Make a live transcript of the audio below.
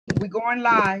We going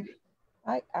live.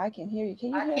 I can hear you. Can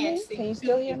you I hear can't me? see Can you you.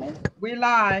 still hear me? We're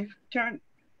live.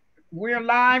 We're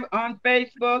live on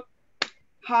Facebook.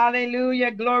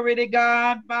 Hallelujah. Glory to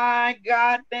God. My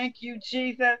God. Thank you,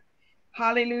 Jesus.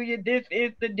 Hallelujah. This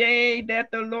is the day that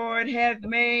the Lord has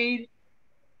made,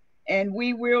 and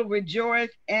we will rejoice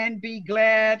and be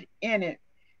glad in it.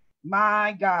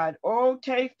 My God. Oh,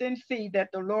 taste and see that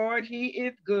the Lord, He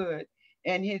is good,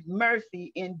 and His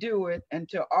mercy endureth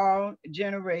unto all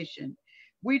generations.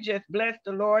 We just bless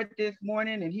the Lord this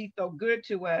morning, and He's so good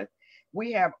to us.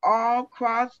 We have all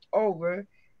crossed over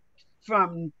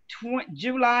from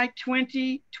July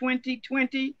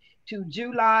 2020 to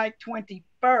July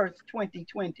 21st,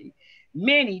 2020.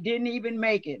 Many didn't even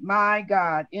make it, my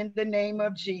God, in the name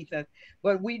of Jesus.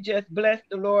 But we just bless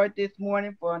the Lord this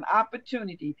morning for an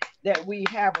opportunity that we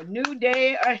have a new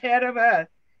day ahead of us,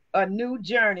 a new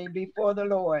journey before the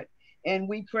Lord. And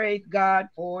we praise God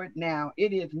for it now.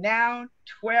 It is now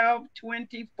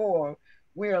 12:24.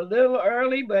 We're a little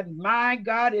early, but my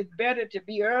God, it's better to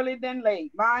be early than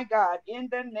late. My God, in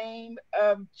the name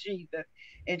of Jesus.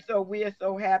 And so we are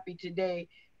so happy today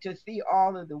to see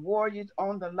all of the warriors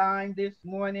on the line this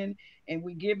morning. And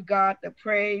we give God the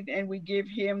praise and we give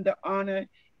Him the honor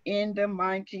in the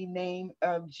mighty name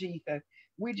of Jesus.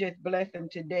 We just bless Him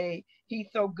today. He's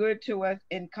so good to us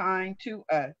and kind to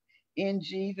us in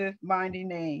Jesus' mighty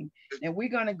name. And we're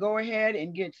going to go ahead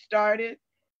and get started,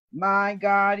 my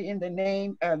God, in the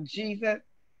name of Jesus.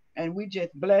 And we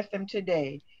just bless Him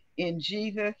today in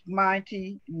Jesus'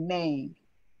 mighty name.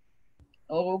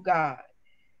 Oh God.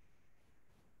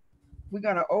 We're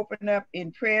going to open up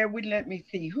in prayer. Let me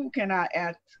see. Who can I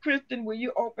ask? Kristen, will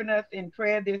you open us in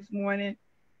prayer this morning?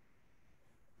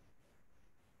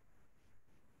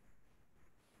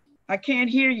 I can't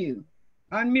hear you.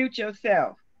 Unmute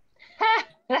yourself.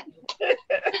 Got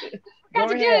Go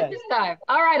to do it ahead. this time.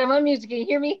 All right, I'm unmuted. Can you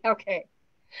hear me? Okay.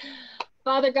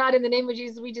 Father God, in the name of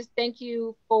Jesus, we just thank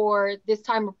you for this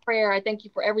time of prayer. I thank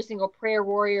you for every single prayer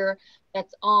warrior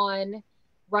that's on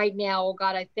right now. Oh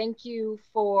God, I thank you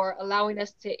for allowing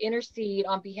us to intercede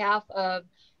on behalf of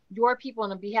your people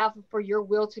and on behalf of for your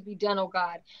will to be done, oh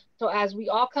God. So as we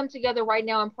all come together right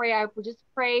now and pray, I would just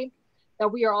pray that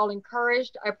we are all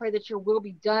encouraged. I pray that your will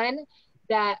be done,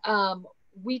 that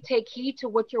we take heed to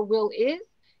what your will is,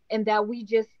 and that we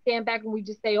just stand back and we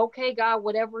just say, okay, God,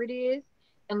 whatever it is,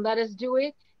 and let us do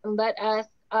it, and let us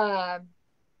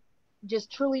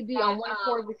just truly be on one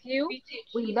accord with you.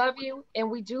 We love you and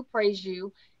we do praise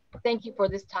you. Thank you for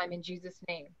this time in Jesus'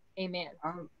 name. Amen.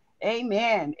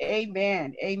 Amen.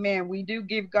 Amen. Amen. We do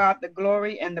give God the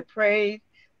glory and the praise,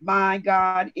 my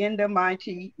God, in the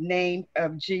mighty name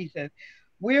of Jesus.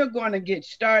 We're going to get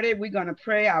started. We're going to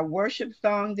pray our worship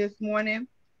song this morning,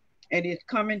 and it's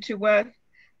coming to us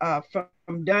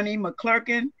from Donnie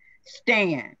McClurkin.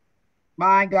 Stand,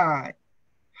 my God.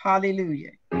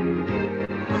 Hallelujah.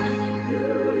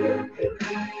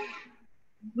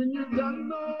 When you've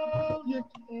done all you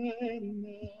can,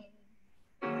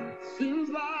 seems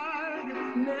like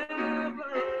it's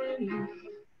never enough.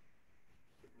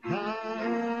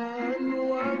 And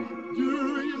what do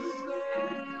you say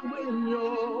when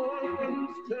your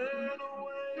friends turn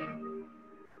away?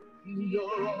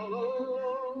 You're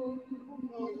all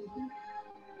alone.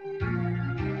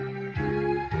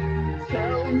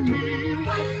 Tell me,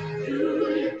 what do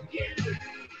you get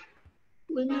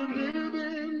when you're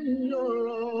giving your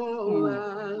all?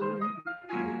 And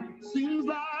seems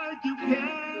like you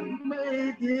can't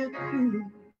make it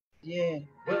through. Yeah.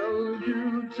 Well,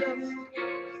 you just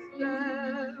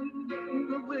stand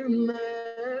when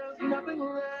there's nothing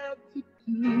left to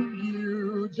do.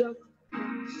 You just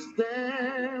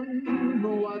stand,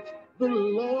 watch the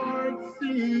Lord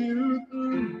see you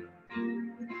through.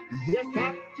 Yes,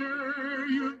 after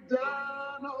you've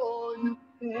done all you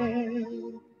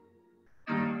can,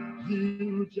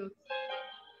 you just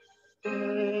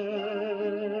stand.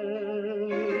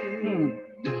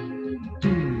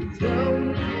 Tell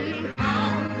me,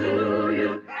 how do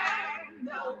you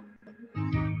handle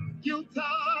guilt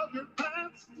of your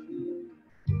past?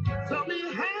 Tell me,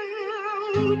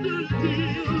 how do you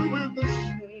deal with the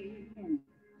shame?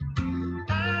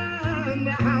 And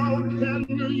how can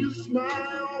you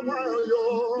smile while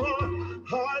your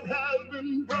heart has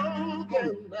been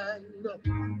broken and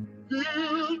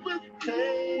filled with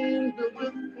pain, filled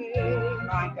with pain?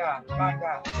 My God, my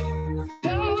God.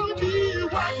 Tell me,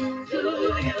 what do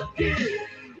you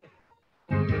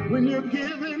give when you're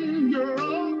giving your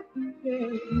all?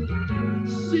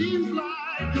 Seems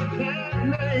like you can't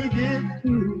make it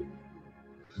through.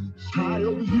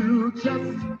 Child, you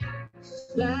just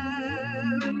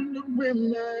stand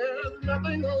when there's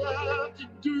nothing left to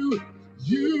do.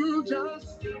 You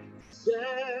just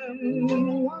stand.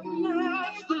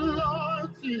 Watch the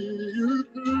Lord see you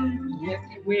through. Yes,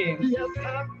 He will. Yes,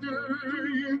 after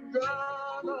you've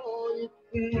done all you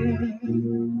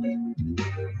can,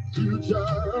 you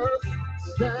just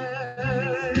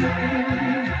stand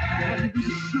and be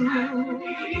sure.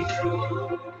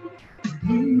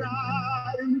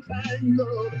 Not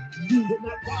entangled in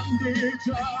that bondage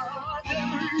of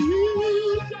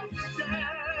you just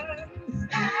stand.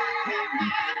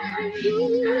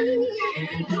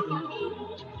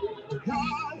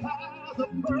 God has a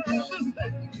purpose.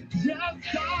 Yes,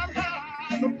 God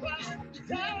has a plan.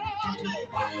 Tell me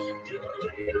what you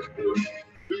do.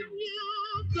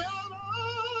 You've done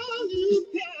all you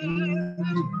can,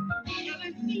 and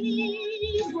it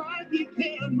seems like you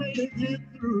can't make it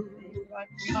through.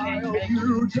 Child,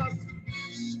 you just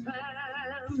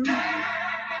stand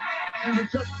and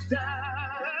just stand.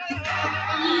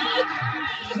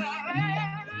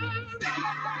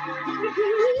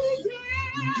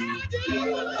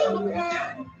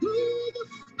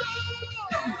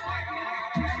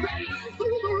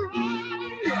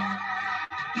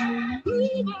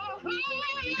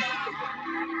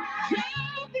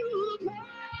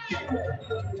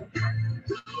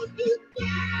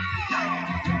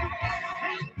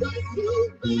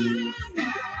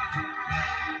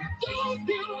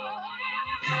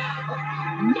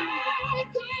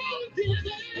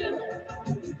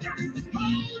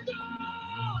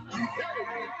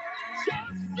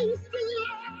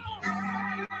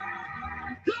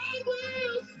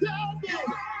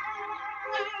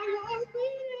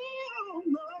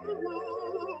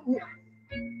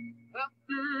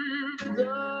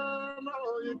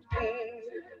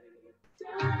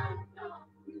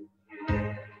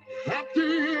 After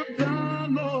you've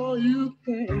done all you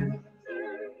can,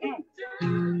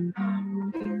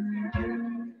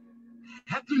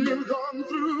 after you've gone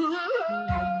through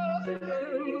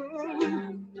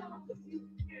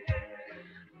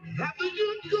after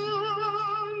you've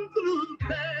gone through the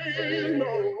pain,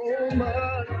 oh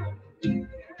my,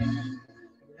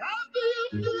 after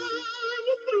you've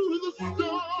gone through the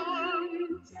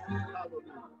storms,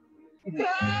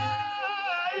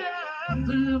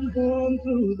 after you've gone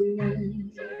through the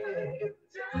rain,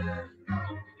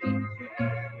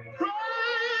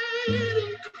 prayed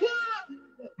and cried,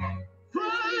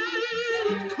 prayed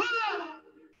and cried,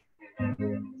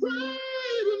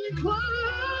 prayed and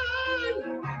cried,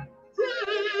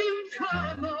 prayed and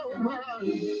cried, oh my,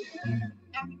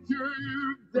 after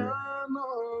you've done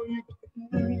all you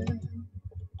can,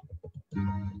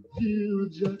 you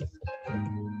just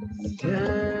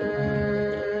stand.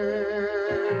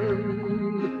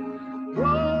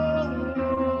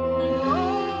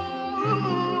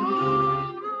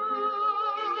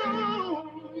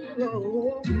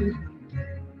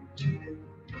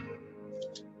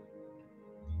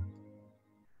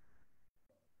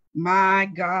 My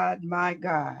God, my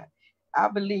God. I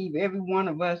believe every one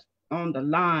of us on the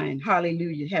line,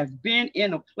 hallelujah, has been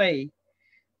in a place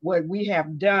where we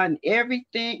have done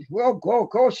everything. Well, go,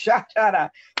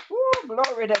 shatara. Ooh,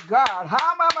 glory to God.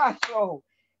 How am I so?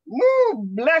 Ooh,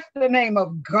 bless the name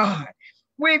of God.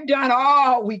 We've done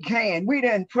all we can. We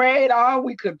done prayed all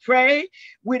we could pray.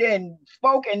 We done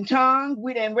spoke in tongues.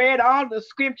 We done read all the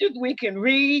scriptures we can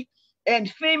read. And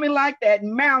seeming like that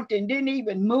mountain didn't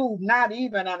even move, not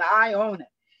even an iota.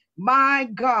 My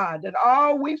God, that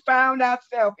all we found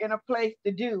ourselves in a place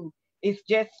to do is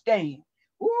just stand.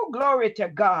 Ooh, glory to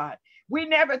God. We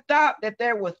never thought that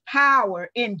there was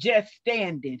power in just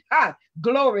standing. Ha,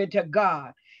 glory to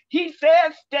God. He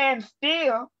says, stand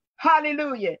still.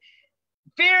 Hallelujah.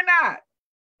 Fear not.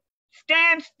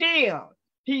 Stand still,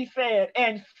 he said,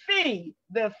 and see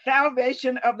the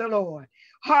salvation of the Lord.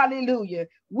 Hallelujah.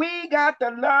 We got to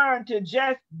learn to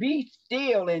just be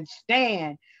still and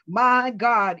stand. My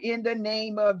God, in the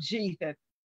name of Jesus.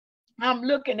 I'm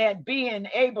looking at being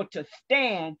able to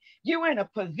stand. You in a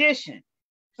position.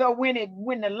 So when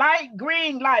the light,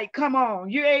 green light come on,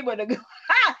 you're able to go,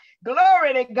 ha,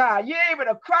 glory to God. You're able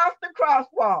to cross the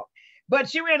crosswalk,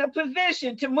 but you're in a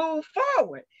position to move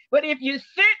forward. But if you're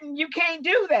sitting, you can't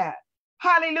do that.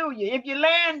 Hallelujah. If you're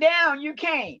laying down, you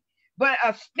can't. But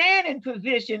a standing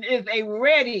position is a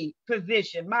ready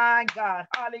position. My God.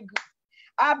 Hallelujah.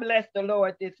 I bless the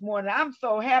Lord this morning. I'm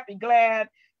so happy, glad,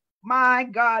 my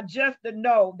God, just to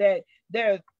know that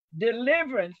there's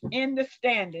deliverance in the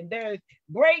standing. There's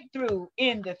breakthrough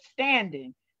in the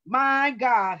standing. My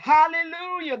God.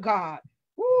 Hallelujah, God.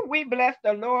 Ooh, we bless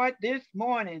the Lord this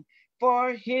morning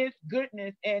for his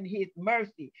goodness and his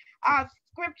mercy. Our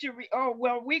scripture,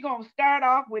 we're going to start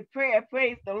off with prayer.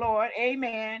 Praise the Lord.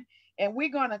 Amen. And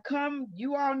we're going to come,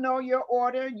 you all know your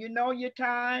order, you know your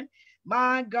time.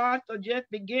 My God, so just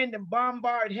begin to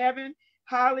bombard heaven.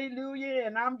 Hallelujah.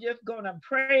 And I'm just going to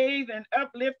praise and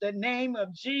uplift the name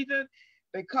of Jesus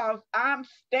because I'm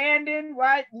standing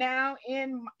right now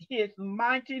in his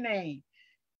mighty name.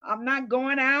 I'm not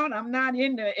going out. I'm not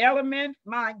in the elements.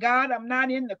 My God, I'm not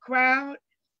in the crowd.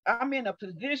 I'm in a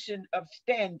position of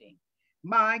standing,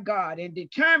 my God, and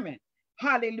determined,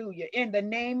 hallelujah, in the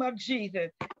name of Jesus,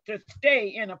 to stay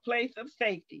in a place of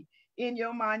safety in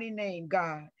your mighty name,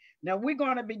 God. Now we're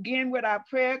going to begin with our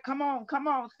prayer. Come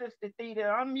on, Sister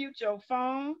Theta, unmute your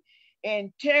phone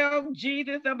and tell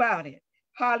Jesus about it.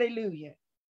 Hallelujah.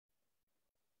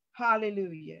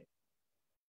 Hallelujah.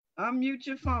 Unmute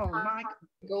your phone, Mike.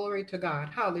 Glory to God.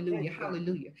 Hallelujah.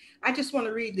 Hallelujah. I just want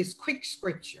to read this quick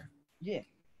scripture. Yes.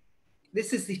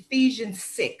 This is Ephesians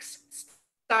 6,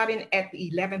 starting at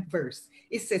the 11th verse.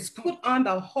 It says, put on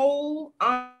the whole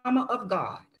armor of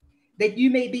God, that you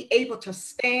may be able to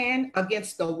stand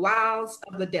against the wiles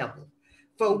of the devil.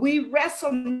 For we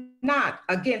wrestle not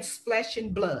against flesh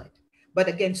and blood, but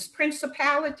against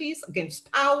principalities, against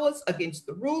powers, against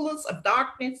the rulers of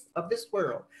darkness of this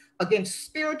world, against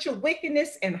spiritual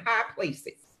wickedness in high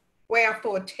places.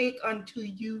 Wherefore take unto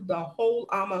you the whole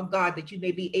armor of God, that you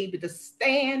may be able to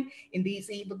stand in these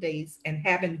evil days, and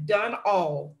having done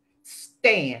all,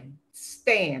 stand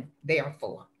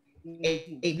therefore.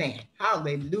 Amen.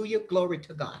 Hallelujah. Glory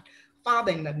to God.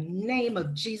 Father, in the name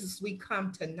of Jesus, we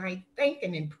come tonight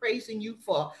thanking and praising you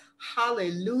for,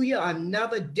 hallelujah,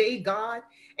 another day, God,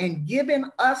 and giving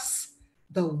us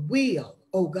the will,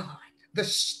 oh God, the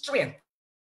strength.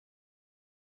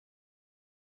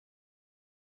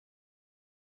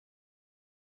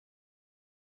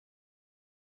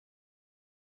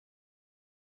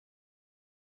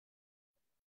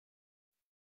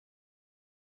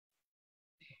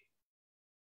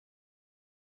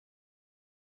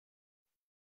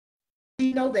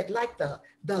 We know that like the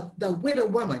widow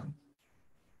woman,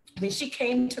 when she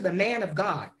came to the man of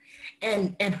God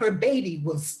and her baby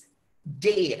was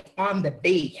dead on the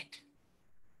bed,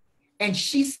 and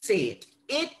she said,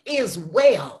 it is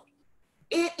well.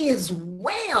 It is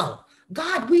well.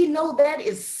 God, we know that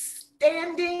is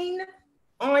standing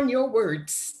on your word,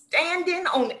 standing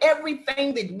on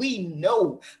everything that we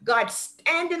know. God,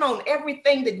 standing on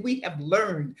everything that we have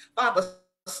learned. Father,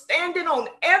 standing on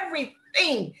everything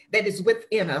that is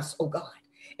within us, oh God.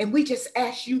 And we just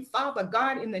ask you, Father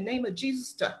God, in the name of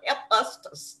Jesus, to help us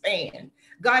to stand.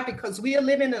 God, because we are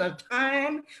living in a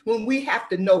time when we have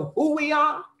to know who we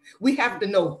are. We have to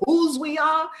know whose we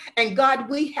are. And God,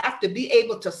 we have to be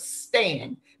able to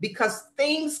stand because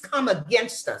things come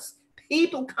against us.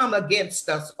 People come against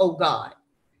us, oh God.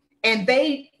 And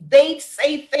they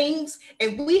say things,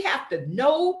 and we have to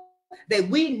know that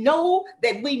we know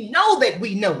that we know that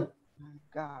we know.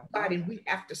 God, and we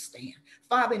have to stand.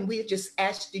 Father, and we're just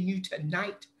asking you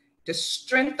tonight to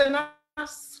strengthen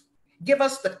us. Give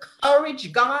us the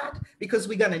courage, God, because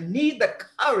we're going to need the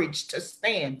courage to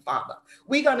stand, Father.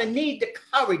 We're going to need the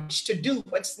courage to do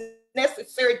what's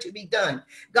necessary to be done,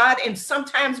 God. And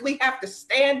sometimes we have to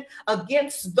stand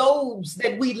against those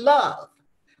that we love.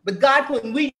 But God,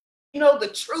 when we know the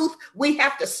truth, we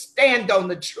have to stand on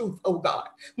the truth, oh God.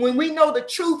 When we know the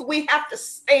truth, we have to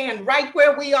stand right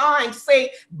where we are and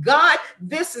say, God,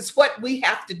 this is what we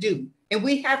have to do. And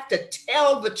we have to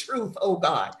tell the truth, oh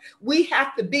God. We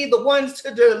have to be the ones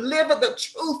to deliver the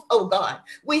truth, oh God.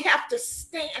 We have to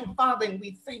stand, Father, and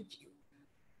we thank you.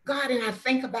 God, and I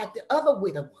think about the other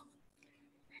widow woman.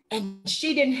 And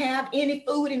she didn't have any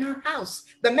food in her house.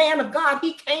 The man of God,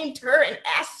 he came to her and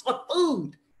asked for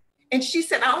food. And she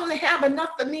said, I only have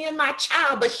enough for me and my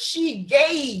child. But she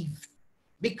gave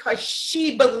because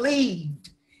she believed,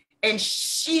 and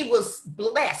she was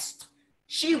blessed.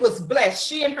 She was blessed.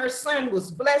 She and her son was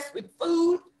blessed with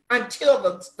food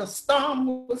until the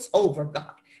storm was over,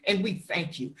 God. And we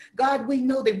thank you. God, we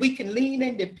know that we can lean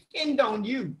and depend on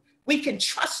you. We can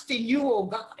trust in you, oh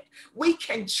God. We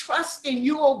can trust in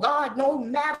you, oh God, no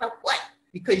matter what,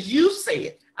 because you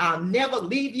said, I'll never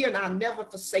leave you and I'll never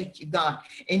forsake you, God.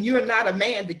 And you're not a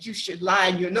man that you should lie,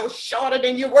 and you're no shorter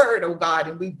than your word, oh God.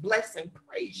 And we bless and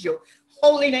praise your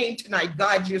holy name tonight,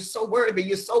 God. You're so worthy.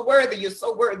 You're so worthy. You're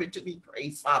so worthy to be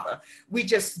praised, Father. We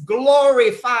just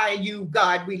glorify you,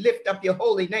 God. We lift up your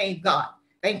holy name, God.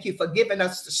 Thank you for giving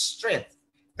us the strength.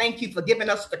 Thank you for giving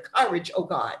us the courage, oh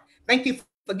God. Thank you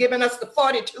for giving us the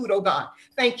fortitude, oh God.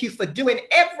 Thank you for doing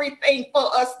everything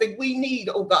for us that we need,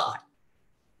 oh God.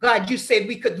 God, you said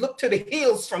we could look to the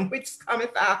hills from which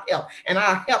cometh our help, and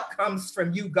our help comes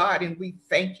from you, God, and we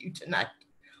thank you tonight.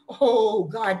 Oh,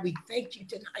 God, we thank you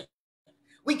tonight.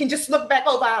 We can just look back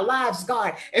over our lives,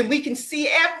 God, and we can see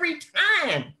every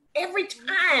time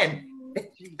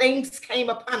that things came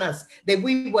upon us, that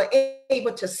we were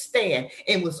able to stand.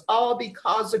 It was all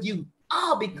because of you,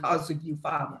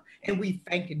 Father. And we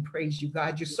thank and praise you,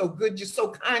 God. You're so good, you're so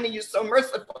kind, and you're so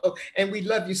merciful, and we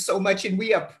love you so much, and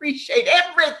we appreciate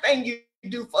everything you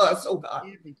do for us, oh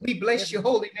God. We bless your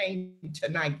holy name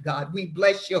tonight, God. We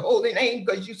bless your holy name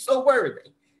because you're so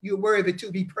worthy. You're worthy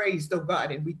to be praised, oh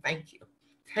God, and we thank you.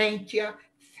 Thank you,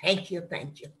 thank you,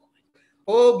 thank you, Lord.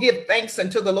 Oh, give thanks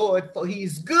unto the Lord, for he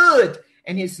is good,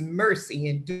 and his mercy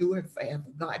endureth forever.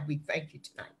 God, we thank you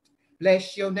tonight.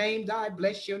 Bless your name, God.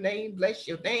 Bless your name, bless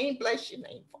your name, bless your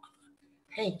name, Father.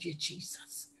 Thank you,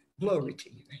 Jesus. Glory to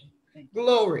your name.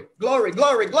 Glory, glory,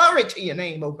 glory, glory to your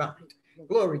name, oh God.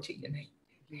 Glory to your name.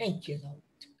 Thank you, Lord.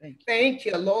 Thank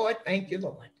you, Lord. Thank you,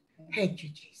 Lord. Thank you,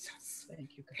 Jesus.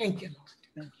 Thank you,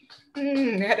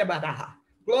 Lord.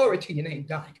 Glory to your name,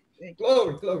 God.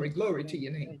 Glory, glory, glory to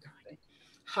your name,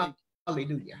 God.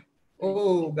 Hallelujah.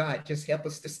 Oh, God, just help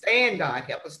us to stand, God.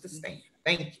 Help us to stand.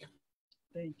 Thank you.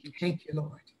 Thank you,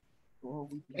 Lord.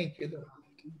 Thank you, Lord.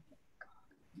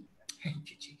 Thank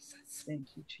you, Jesus.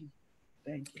 Thank you, Jesus.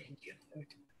 Thank you, Lord.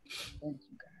 Thank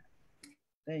you, God.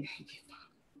 Thank you, Father.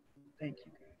 Thank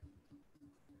you, God.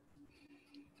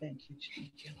 Thank you, Jesus.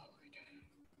 Thank you,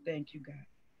 Lord. Thank you, God.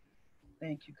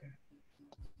 Thank you, God.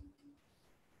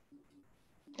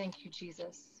 Thank you,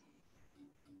 Jesus.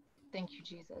 Thank you,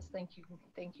 Jesus. Thank you.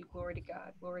 Thank you. Glory to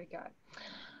God. Glory to God.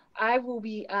 I will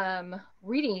be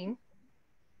reading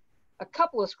a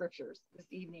couple of scriptures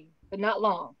this evening, but not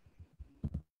long.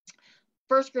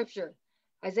 First scripture,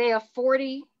 Isaiah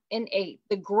 40:8.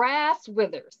 The grass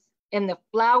withers and the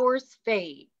flowers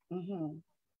fade,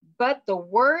 but the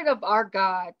word of our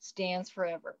God stands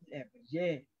forever.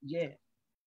 Yeah.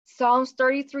 Psalms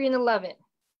 33:11.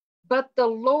 But the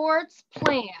Lord's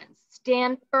plans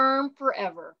stand firm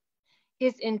forever.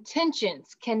 His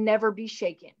intentions can never be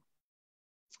shaken.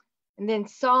 And then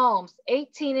Psalms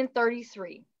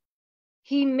 18:33.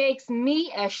 He makes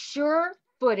me as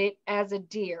sure-footed as a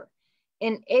deer,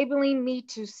 enabling me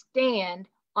to stand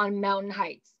on mountain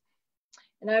heights.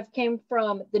 And I've came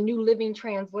from the New Living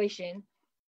Translation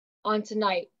on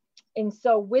tonight. And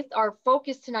so with our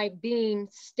focus tonight being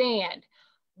stand,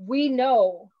 we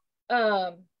know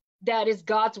that is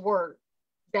God's word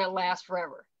that lasts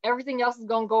forever. Everything else is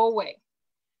going to go away.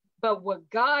 But what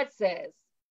God says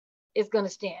is going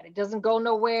to stand. It doesn't go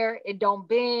nowhere. It don't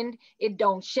bend. It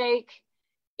don't shake.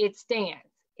 It stands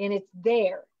and it's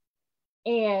there.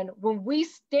 And when we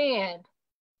stand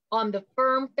on the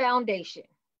firm foundation,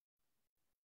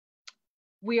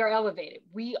 we are elevated.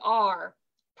 We are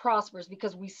prosperous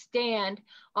because we stand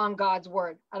on God's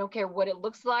word. I don't care what it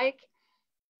looks like.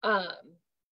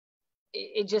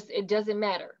 It doesn't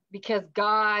matter because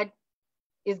God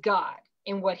is God,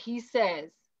 and what he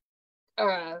says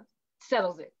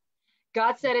settles it.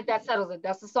 God said it, that settles it.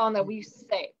 That's the song that we used to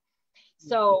say.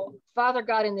 So, Father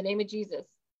God, in the name of Jesus,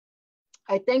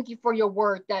 I thank you for your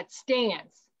word that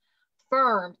stands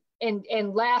firm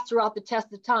and lasts throughout the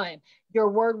test of time. Your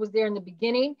word was there in the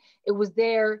beginning. It was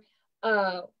there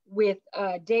with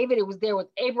David. It was there with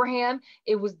Abraham.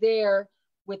 It was there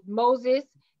with Moses.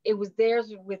 It was there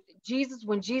with Jesus.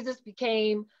 When Jesus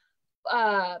became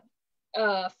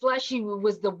flesh, he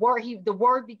was the word. The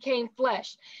word became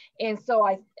flesh, and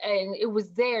it was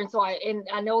there. And so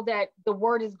I know that the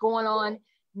word is going on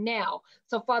now.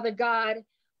 So Father God,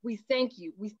 we thank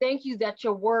you. We thank you that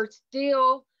your word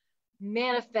still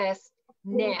manifests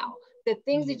now. The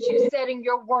things that you said in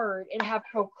your word and have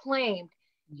proclaimed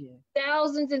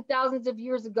thousands and thousands of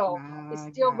years ago is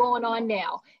still going on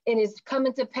now and is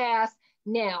coming to pass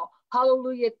now.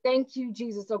 Hallelujah. Thank you,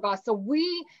 Jesus, oh God. So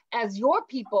we, as your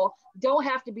people, don't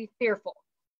have to be fearful.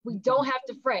 We don't have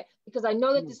to fret because I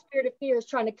know that the spirit of fear is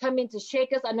trying to come in to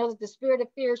shake us. I know that the spirit of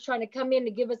fear is trying to come in to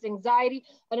give us anxiety.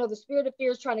 I know the spirit of fear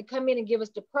is trying to come in and give us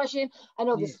depression. I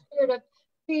know the spirit of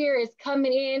fear is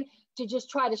coming in to just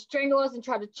try to strangle us and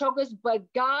try to choke us. But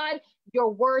God, your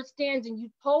word stands, and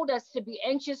you told us to be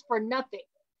anxious for nothing.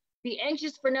 Be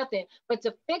anxious for nothing, but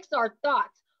to fix our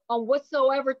thoughts on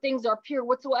whatsoever things are pure,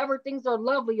 whatsoever things are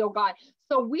lovely, oh God,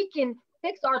 so we can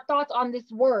fix our thoughts on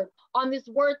this word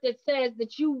that says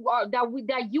that you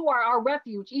are our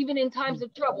refuge, even in times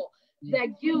of trouble, that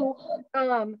you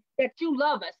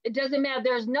love us. It doesn't matter.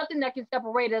 There's nothing that can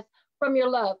separate us from your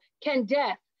love. Can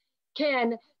death,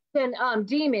 can can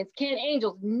demons, can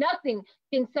angels, nothing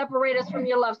can separate us from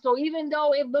your love. So even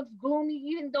though it looks gloomy,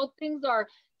 even though things are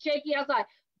shaky outside,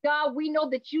 God, we know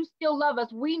that you still love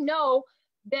us. We know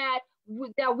that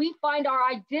we find our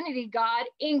identity, God,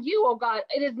 in you, oh God.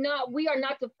 It is not, we are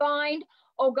not defined,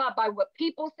 oh God, by what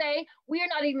people say. We are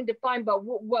not even defined by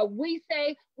what we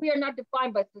say. We are not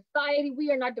defined by society.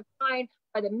 We are not defined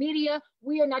by the media.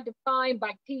 We are not defined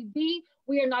by TV.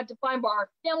 We are not defined by our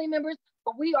family members,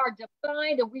 but we are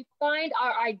defined and we find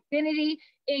our identity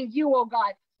in you, oh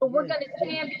God. So we're going to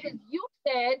stand because you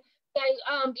said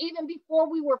that even before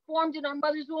we were formed in our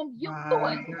mother's womb, you knew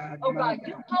us, oh God.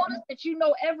 You told us that you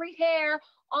know every hair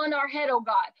on our head, oh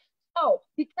God. So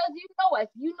because you know us,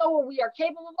 you know what we are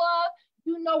capable of.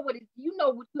 You know what you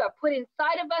have put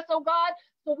inside of us, oh God.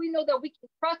 So we know that we can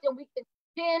trust and we can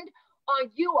depend on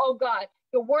you, oh God.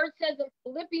 Your word says in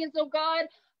Philippians, oh God,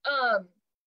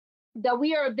 that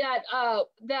we are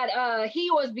he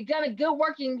who has begun a good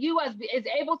work in you is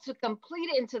able to complete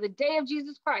it into the day of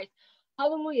Jesus Christ.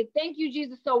 Hallelujah. Thank you,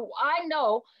 Jesus. So I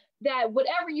know that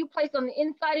whatever you place on the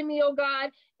inside of me, oh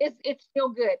God, it's still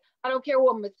good. I don't care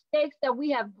what mistakes that we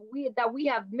have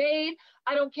made.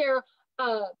 I don't care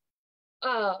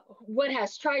what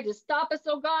has tried to stop us,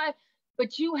 oh God,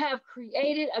 but you have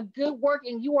created a good work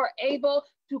and you are able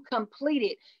to complete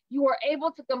it. You are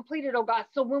able to complete it, oh God.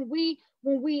 So when we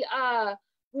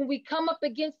come up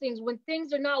against things, when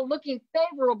things are not looking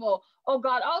favorable, oh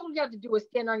God, all we have to do is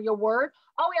stand on your word.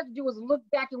 All we have to do is look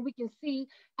back and we can see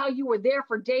how you were there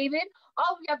for David.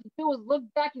 All we have to do is look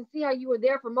back and see how you were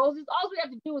there for Moses. All we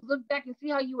have to do is look back and see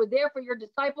how you were there for your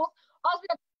disciples. All we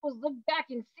have to do is look back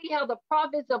and see how the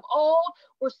prophets of old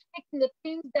were speaking the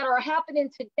things that are happening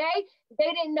today.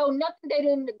 They didn't know nothing. They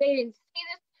didn't see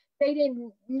this. They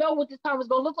didn't know what this time was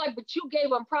going to look like, but you gave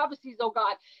them prophecies, oh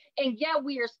God. And yet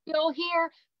we are still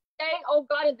here today, oh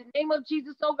God, in the name of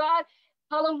Jesus, oh God.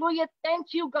 Hallelujah.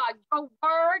 Thank you, God. Your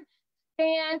word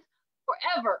stands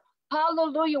forever.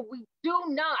 Hallelujah. We do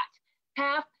not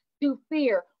have to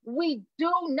fear. We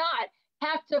do not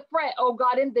have to fret, oh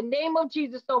God, in the name of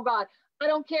Jesus, oh God. I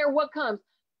don't care what comes.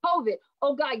 COVID,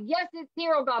 oh God, yes, it's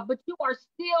here, oh God, but you are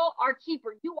still our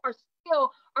keeper. You are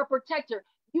still our protector.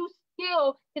 You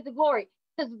still get the glory.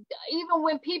 Because even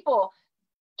when people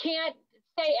can't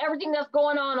say everything that's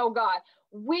going on, oh God,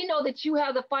 we know that you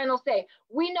have the final say.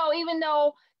 We know even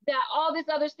though that all this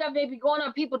other stuff may be going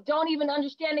on, people don't even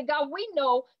understand it, God, we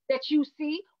know that you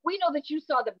see. We know that you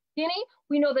saw the beginning.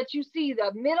 We know that you see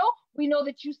the middle. We know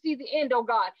that you see the end, oh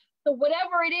God. So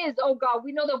whatever it is, oh God,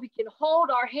 we know that we can hold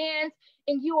our hands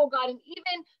in you, oh God. And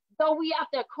even though we have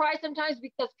to cry sometimes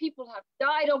because people have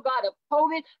died, oh God, of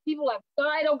COVID, people have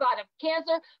died, oh God, of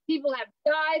cancer, people have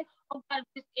died, oh God, of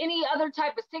just any other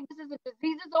type of sicknesses and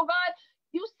diseases, oh God,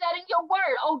 you said in your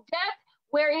word, oh death,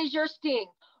 where is your sting?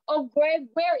 Oh grave,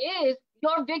 where is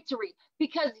your victory?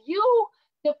 Because you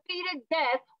defeated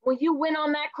death when you went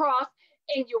on that cross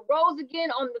and you rose again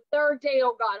on the third day,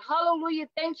 oh God. Hallelujah.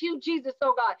 Thank you, Jesus,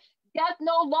 oh God. Death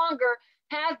no longer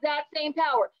has that same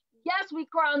power. Yes, we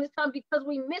cry on this time because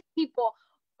we miss people.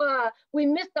 We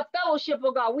miss the fellowship,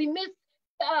 oh God. We miss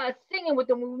singing with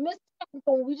them. We miss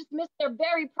them. We just miss their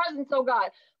very presence, oh God.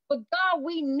 But God,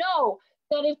 we know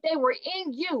that if they were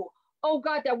in you, oh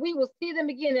God, that we will see them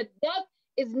again. That death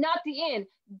is not the end.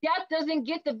 Death doesn't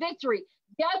get the victory.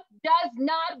 Death does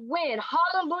not win.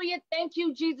 Hallelujah. Thank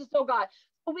you, Jesus, oh God.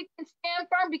 So we can stand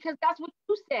firm because that's what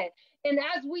you said. And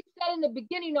as we said in the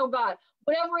beginning, oh God,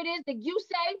 whatever it is that you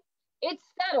say, it's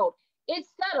settled. It's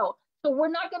settled. So we're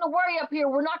not going to worry up here.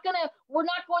 We're not going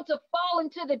to fall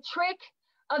into the trick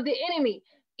of the enemy.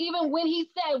 Even when he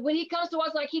comes to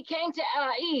us like he came to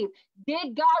Eve,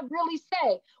 did God really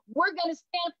say? We're going to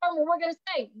stand firm and we're going to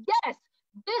say, yes,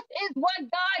 this is what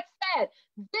God said.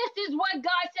 This is what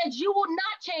God said. You will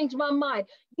not change my mind.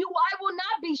 I will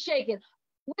not be shaken.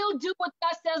 We'll do what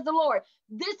God says the Lord.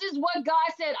 This is what God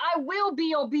said. I will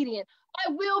be obedient.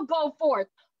 I will go forth.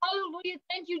 Hallelujah.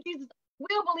 Thank you, Jesus.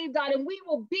 We'll believe God and we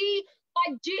will be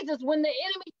like Jesus. When the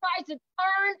enemy tries to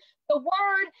turn the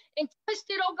word and twist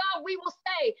it, oh God, we will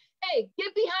say, hey,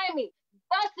 get behind me.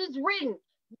 Thus is written.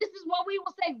 This is what we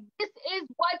will say. This is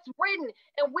what's written.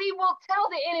 And we will tell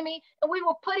the enemy and we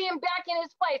will put him back in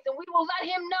his place and we will let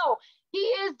him know he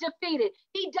is defeated.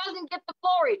 He doesn't get the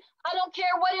glory. I don't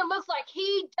care what it looks like.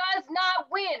 He does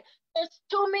not win. There's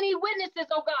too many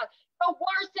witnesses, oh God. The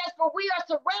word says, for we are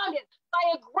surrounded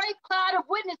by a great cloud of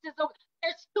witnesses. Oh,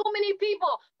 there's too many people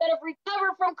that have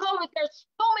recovered from COVID. There's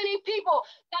so many people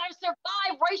that have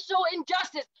survived racial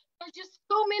injustice. There's just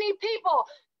so many people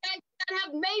that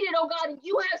have made it, oh God. And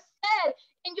you have said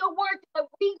in your word that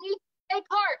we need to take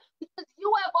heart because you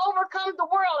have overcome the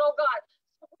world, oh God.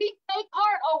 So we take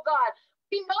heart, oh God.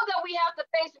 We know that we have to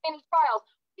face many trials.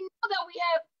 We know that we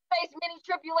have faced many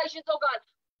tribulations, oh God.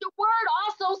 The word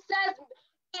also says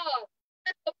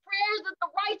that the prayers of the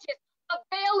righteous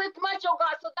availeth much, oh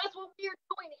God. So that's what we are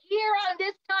doing here on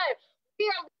this time. We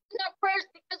are lifting up prayers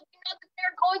because we know that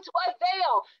they're going to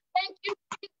avail. Thank you,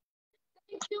 Jesus.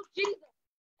 Thank you, Jesus.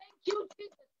 Thank you,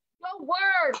 Jesus.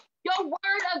 Your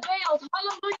word avails.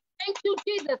 Hallelujah. Thank you,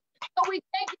 Jesus. So we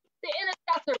thank you for the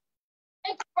intercessors.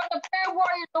 Thank you for the prayer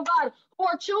warriors, oh God, who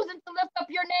are choosing to lift up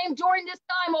your name during this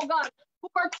time, oh God, who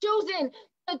are choosing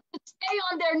to stay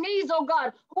on their knees, oh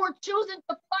God, who are choosing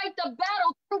to fight the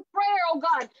battle through prayer, oh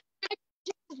God. Thank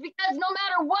you, Jesus, because no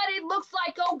matter what it looks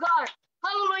like, oh God,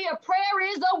 hallelujah, prayer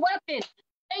is a weapon.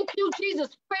 Thank you, Jesus.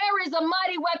 Prayer is a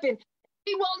mighty weapon.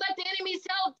 We won't let the enemy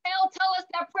tell us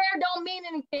that prayer don't mean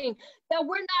anything, that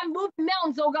we're not moving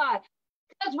mountains, oh God.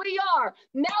 Because we are.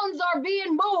 Mountains are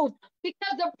being moved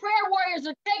because the prayer warriors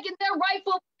are taking their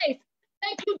rightful place.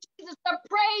 Thank you, Jesus. The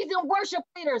praise and worship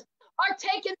leaders are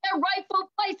taking their rightful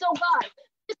place, oh God.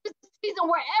 This is the season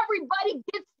where everybody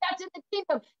that's in the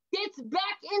kingdom gets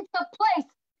back into place.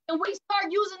 And we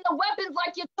start using the weapons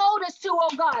like you told us to,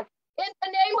 oh God. In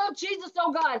the name of Jesus,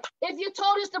 oh God. If you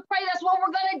told us to pray, that's what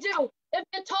we're going to do. If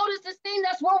you told us to sing,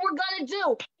 that's what we're going to do.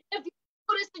 If you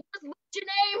told us to just lift your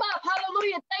name up,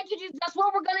 hallelujah, thank you, Jesus, that's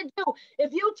what we're going to do.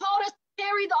 If you told us to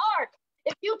carry the ark,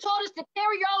 if you told us to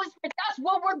carry your Holy Spirit, that's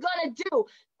what we're going to do.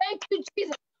 Thank you,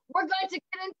 Jesus. We're going to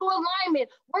get into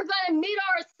alignment. We're going to meet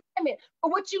our assignment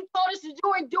for what you told us to do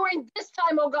during this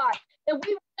time, oh God. And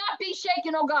we will not be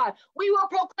shaken, oh God. We will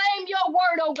proclaim your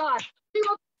word, oh God. We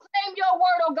will proclaim your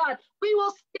word, oh God. We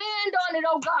will stand on it,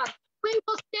 oh God. We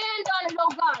will stand on it,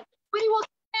 oh God. We will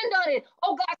stand on it,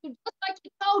 oh God. Just like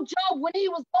you told Job when he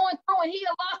was going through and he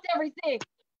had lost everything.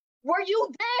 Were you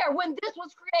there when this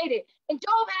was created? And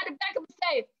Job had to back up and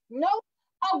say, no,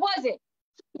 I wasn't.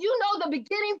 You know the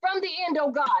beginning from the end,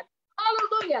 oh God.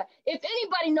 Hallelujah. If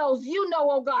anybody knows, you know,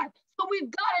 oh God. So we've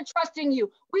got to trust in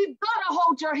you. We've got to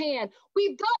hold your hand.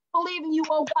 We've got to believe in you,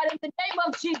 oh God, in the name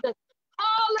of Jesus.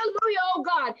 Hallelujah, oh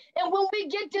God. And when we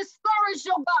get discouraged,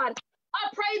 oh God, I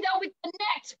pray that we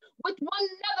connect with one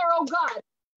another, oh God,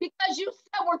 because you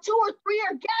said where 2 or 3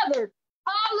 are gathered.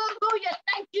 Hallelujah.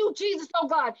 Thank you, Jesus, oh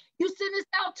God. You send us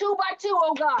out 2 by 2,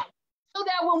 oh God, so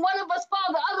that when one of us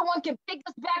falls, the other one can pick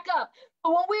us back up. So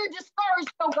when we're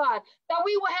discouraged, oh God, that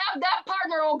we will have that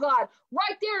partner, oh God,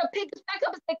 right there to pick us back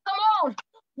up and say, come on,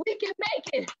 we can make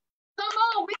it. Come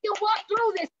on, we can walk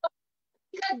through this.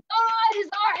 Because God is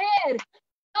our head.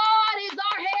 God is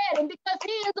our head. And because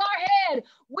he is our head,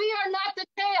 we are not the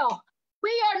tail.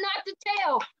 We are not the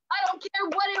tail. I don't care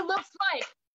what it looks like.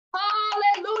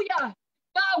 Hallelujah.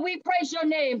 God, we praise your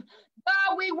name.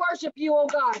 God, we worship you, oh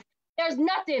God. There's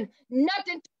nothing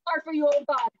too hard for you, oh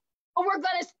God. But we're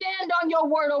going to stand on your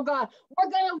word, oh God. We're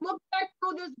going to look back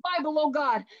through this Bible, oh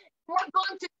God. We're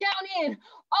going to count in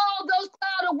all those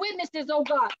cloud of witnesses, oh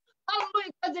God.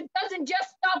 Hallelujah, because it doesn't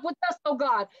just stop with us, oh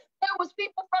God. There was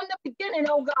people from the beginning,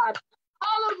 oh God.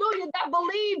 Hallelujah, that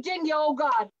believed in you, oh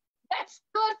God. That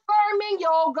stood firm in you,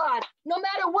 oh God. No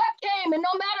matter what came and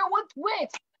no matter what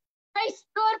went, they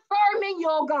stood firm in you,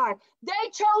 oh God. They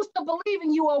chose to believe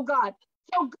in you, oh God.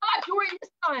 So God, during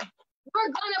this time,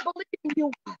 we're going to believe in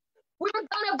you, God. We're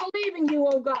going to believe in you,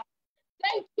 oh God.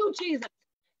 Thank you, Jesus.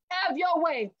 Have your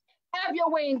way. Have your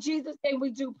way. In Jesus' name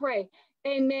we do pray.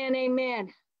 Amen,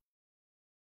 amen.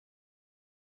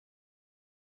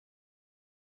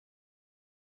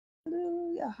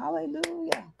 Hallelujah.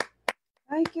 Hallelujah.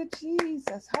 Thank you,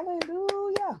 Jesus.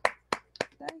 Hallelujah.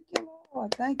 Thank you,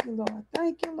 Lord. Thank you, Lord.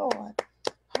 Thank you, Lord.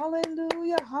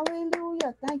 Hallelujah.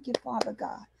 Hallelujah. Thank you, Father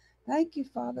God. Thank you,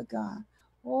 Father God.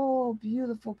 Oh,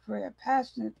 beautiful prayer,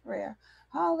 passionate prayer.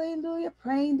 Hallelujah.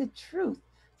 Praying the truth,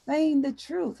 saying the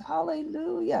truth.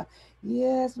 Hallelujah.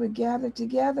 Yes, we're gathered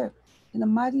together in the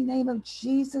mighty name of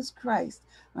Jesus Christ.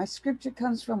 My scripture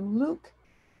comes from Luke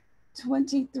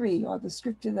 23, or the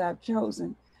scripture that I've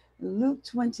chosen. Luke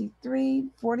 23,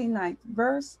 49th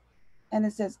verse. And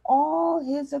it says, all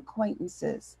his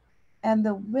acquaintances and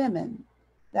the women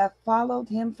that followed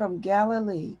him from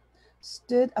Galilee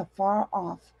stood afar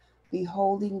off,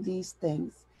 beholding these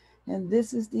things. And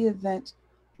this is the event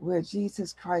where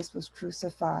Jesus Christ was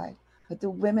crucified. But the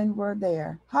women were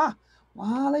there. Ha!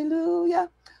 Hallelujah!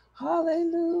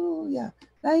 Hallelujah!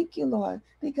 Thank you, Lord.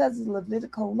 Because of the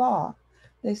Levitical law,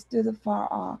 they stood afar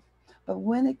off. But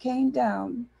when it came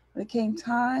down, when it came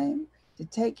time to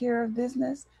take care of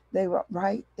business, they were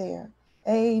right there.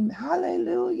 Amen.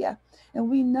 Hallelujah. And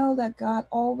we know that God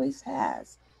always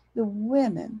has the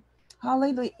women,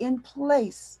 hallelujah, in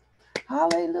place.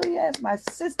 Hallelujah. As my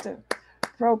sister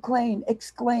proclaimed,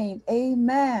 exclaimed,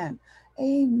 amen,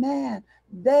 amen.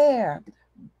 There,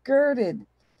 girded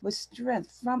with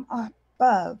strength from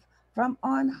above, from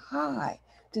on high,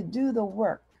 to do the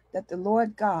work that the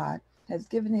Lord God has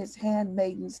given his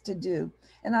handmaidens to do.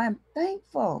 And I'm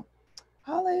thankful.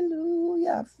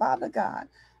 Hallelujah, Father God.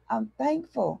 I'm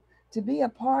thankful to be a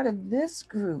part of this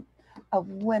group of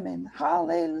women.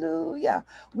 Hallelujah.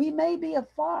 We may be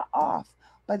afar off,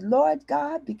 but Lord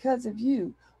God, because of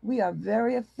you, we are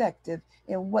very effective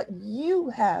in what you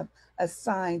have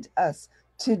assigned us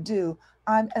to do.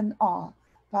 I'm in awe.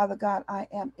 Father God, I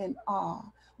am in awe.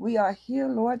 We are here,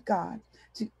 Lord God,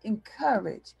 to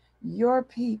encourage your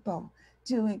people,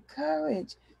 to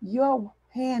encourage your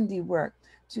handiwork,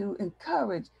 to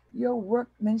encourage your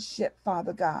workmanship,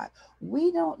 Father God.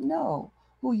 We don't know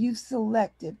who you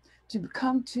selected to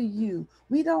come to you.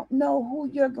 We don't know who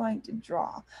you're going to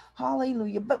draw.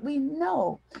 Hallelujah. But we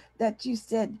know that you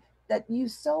said that you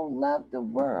so loved the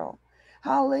world.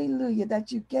 Hallelujah.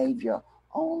 That you gave your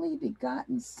only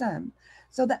begotten Son,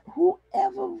 so that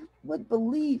whoever would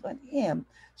believe in him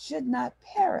should not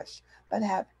perish, but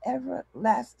have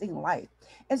everlasting life.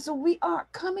 And so we are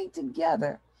coming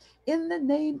together in the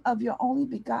name of your only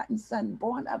begotten Son,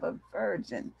 born of a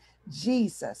virgin,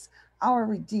 Jesus, our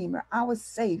Redeemer, our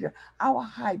Savior, our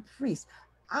High Priest,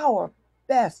 our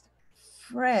best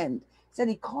friend. Said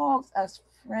he calls us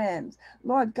friends.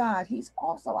 Lord God, he's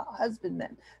also a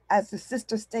husbandman, as the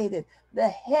sister stated, the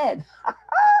head.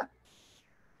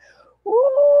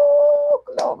 Ooh,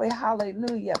 glory,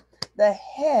 hallelujah. The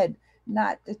head,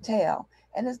 not the tail.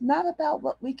 And it's not about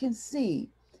what we can see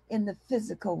in the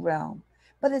physical realm,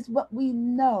 but it's what we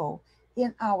know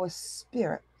in our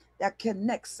spirit that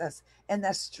connects us and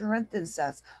that strengthens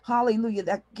us. Hallelujah.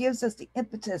 That gives us the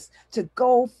impetus to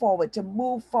go forward, to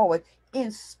move forward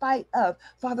in spite of.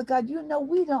 Father God, you know,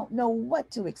 we don't know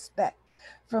what to expect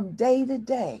from day to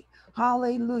day.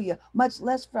 Hallelujah. Much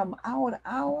less from hour to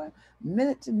hour,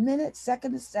 minute to minute,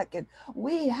 second to second.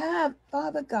 We have,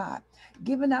 Father God,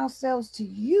 given ourselves to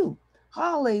you.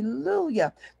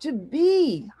 Hallelujah. To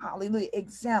be, hallelujah,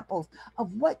 examples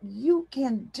of what you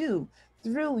can do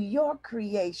through your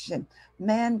creation,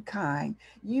 mankind.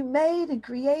 You made and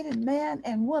created man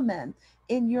and woman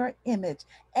in your image,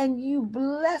 and you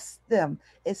blessed them,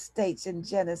 it states in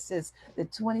Genesis, the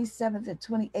 27th and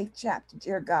 28th chapter,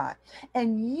 dear God.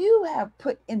 And you have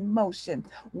put in motion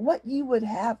what you would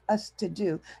have us to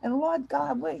do. And Lord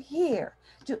God, we're here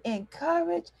to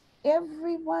encourage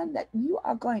everyone that you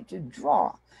are going to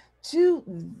draw to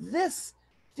this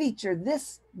feature,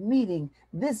 this meeting,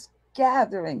 this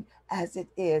gathering, as it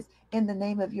is, in the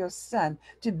name of your Son,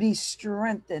 to be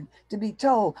strengthened, to be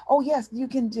told, oh yes, you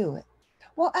can do it.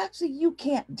 Well, actually, you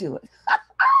can't do it.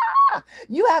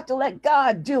 You have to let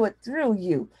God do it through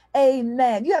you.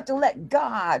 Amen. You have to let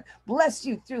God bless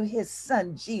you through his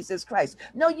Son, Jesus Christ.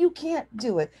 No, you can't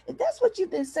do it. If that's what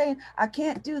you've been saying, I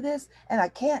can't do this and I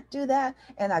can't do that,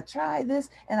 and I try this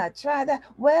and I try that.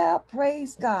 Well,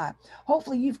 praise God.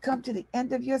 Hopefully you've come to the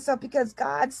end of yourself, because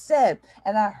God said,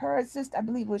 and I heard sister, I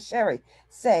believe it was Sherry,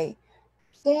 say,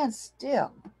 stand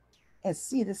still and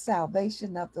see the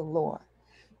salvation of the Lord.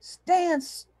 Stand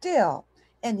still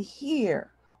and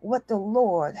hear what the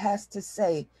Lord has to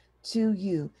say to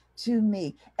you, to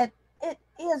me. And it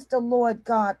is the Lord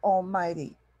God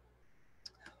Almighty.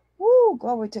 Woo,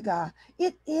 glory to God.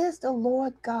 It is the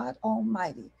Lord God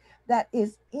Almighty that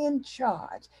is in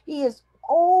charge. He is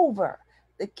over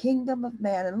the kingdom of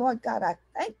man. And Lord God, I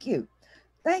thank you.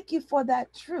 Thank you for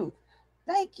that truth.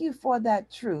 Thank you for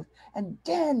that truth. And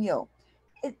Daniel,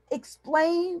 it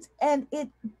explains and it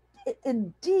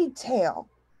in detail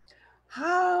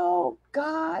how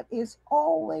God is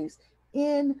always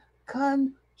in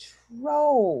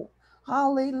control.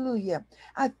 Hallelujah.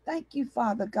 I thank you,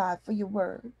 Father God, for your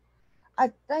word.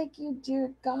 I thank you,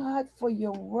 dear God, for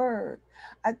your word.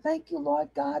 I thank you, Lord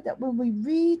God, that when we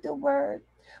read the word,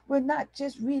 we're not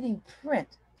just reading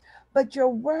print, but your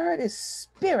word is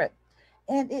spirit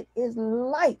and it is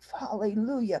life.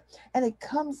 Hallelujah. And it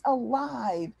comes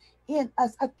alive in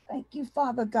us. I thank you,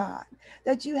 Father God,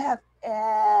 that you have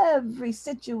every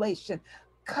situation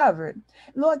covered.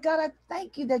 Lord God, I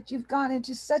thank you that you've gone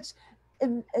into such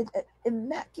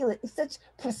immaculate, such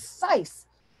precise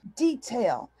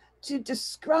detail to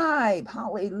describe,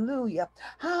 hallelujah,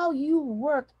 how you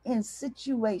work in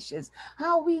situations,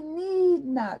 how we need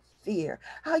not fear,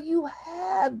 how you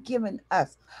have given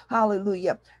us,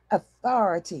 hallelujah,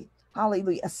 authority,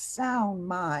 Hallelujah. A sound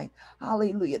mind.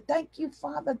 Hallelujah. Thank you,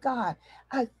 Father God.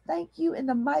 I thank you in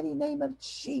the mighty name of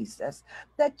Jesus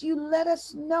that you let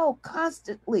us know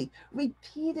constantly,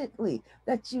 repeatedly,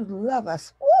 that you love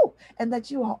us. Woo! And that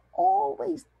you are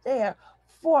always there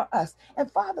for us.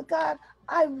 And Father God,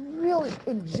 I really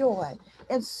enjoy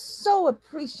and so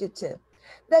appreciative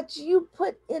that you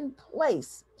put in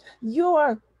place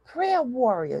your prayer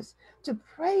warriors to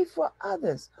pray for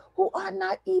others who are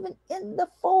not even in the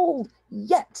fold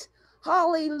yet.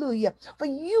 Hallelujah. For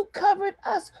you covered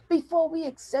us before we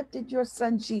accepted your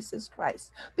son, Jesus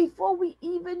Christ, before we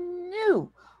even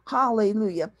knew,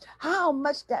 hallelujah, how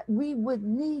much that we would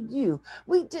need you.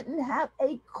 We didn't have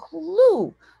a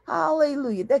clue,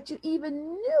 hallelujah, that you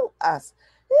even knew us.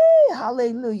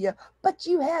 Hallelujah. But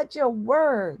you had your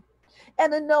word.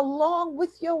 And then along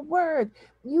with your word,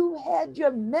 you had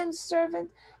your men servant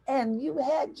and you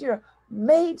had your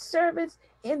maid servants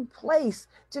in place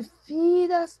to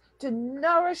feed us, to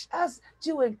nourish us,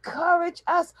 to encourage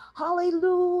us.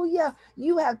 Hallelujah.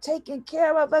 You have taken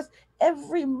care of us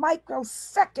every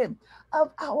microsecond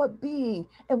of our being.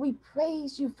 And we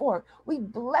praise you for it. We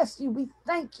bless you. We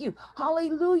thank you.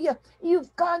 Hallelujah.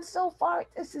 You've gone so far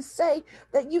as to say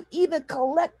that you even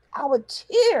collect our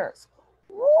tears.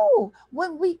 Woo!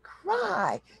 When we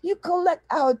cry, you collect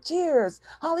our tears.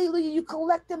 Hallelujah. You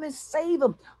collect them and save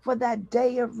them for that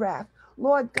day of wrath.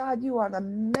 Lord God, you are an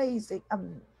amazing,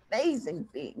 amazing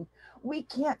being. We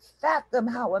can't fathom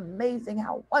how amazing,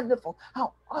 how wonderful,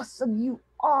 how awesome you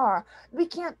are. We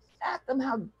can't fathom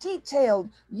how detailed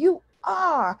you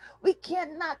are. We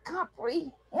cannot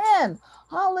comprehend,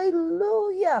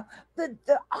 hallelujah,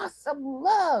 the awesome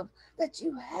love that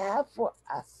you have for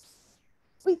us.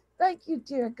 We thank you,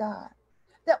 dear God,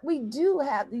 that we do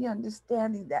have the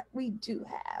understanding that we do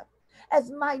have.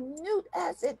 As minute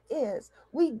as it is,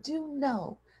 we do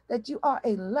know that you are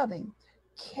a loving,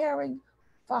 caring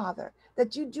Father,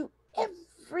 that you do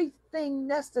everything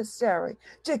necessary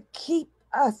to keep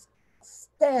us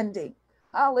standing.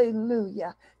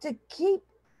 Hallelujah. To keep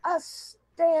us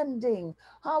standing.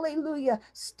 Hallelujah.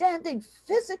 Standing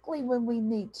physically when we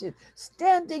need to,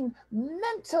 standing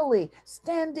mentally,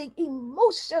 standing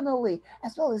emotionally,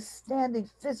 as well as standing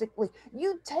physically.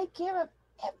 You take care of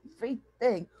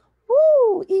everything.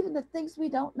 Woo! Even the things we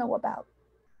don't know about.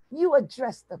 You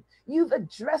address them. You've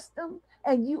addressed them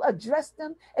and you address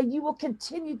them and you will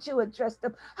continue to address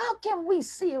them. How can we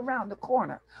see around the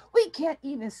corner? We can't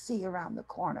even see around the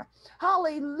corner.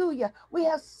 Hallelujah. We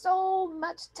have so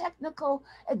much technical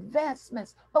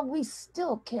advancements, but we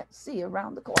still can't see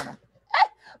around the corner.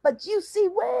 But you see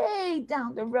way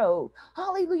down the road.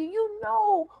 Hallelujah. You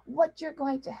know what you're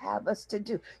going to have us to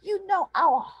do. You know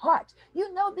our heart.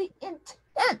 You know the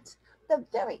intent, the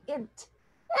very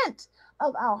intent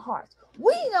of our hearts.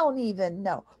 We don't even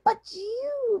know, but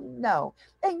you know,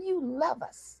 and you love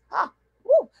us. Ah,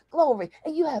 woo, glory.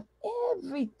 And you have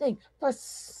everything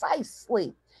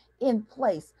precisely in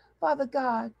place. Father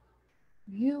God,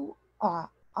 you are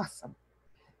awesome.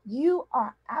 You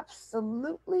are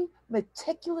absolutely,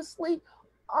 meticulously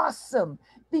awesome.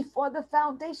 Before the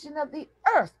foundation of the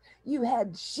earth, you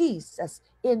had Jesus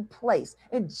in place.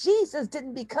 And Jesus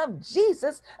didn't become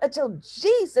Jesus until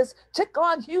Jesus took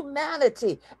on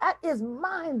humanity. That is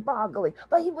mind-boggling.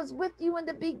 But he was with you in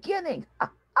the beginning.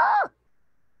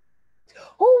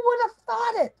 Who would have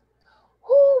thought it?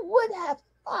 Who would have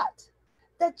thought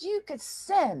that you could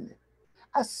send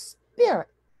a spirit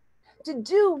to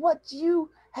do what you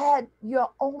had your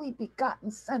only begotten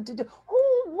son to do?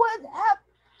 Who would have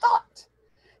thought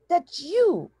that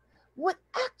you would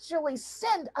actually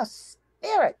send a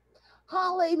spirit,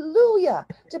 hallelujah,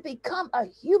 to become a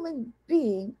human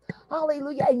being,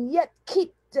 hallelujah, and yet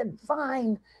keep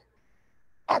divine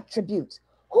attributes?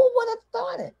 Who would have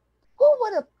thought it? Who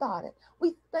would have thought it?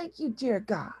 We thank you, dear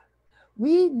God.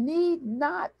 We need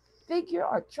not figure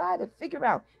or try to figure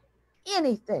out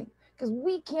anything, because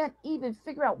we can't even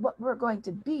figure out what we're going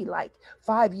to be like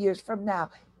 5 years from now,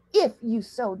 if you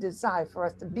so desire for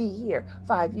us to be here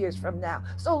 5 years from now.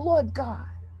 So Lord God,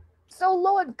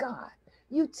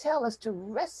 you tell us to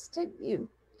rest in you.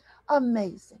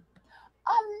 Amazing,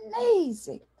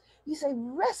 amazing. You say,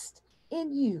 rest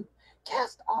in you.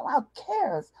 Cast all our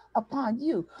cares upon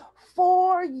you,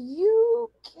 for you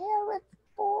careth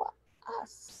for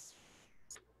us.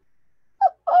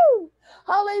 Oh,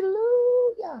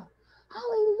 hallelujah.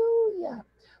 Hallelujah.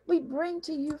 We bring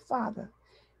to you, Father,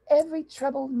 every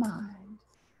troubled mind.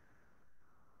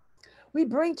 We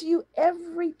bring to you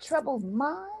every troubled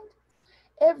mind,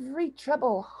 every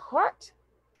troubled heart,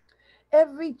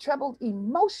 every troubled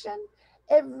emotion,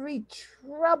 every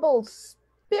troubled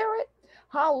spirit.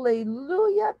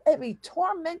 Hallelujah. Every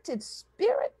tormented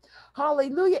spirit.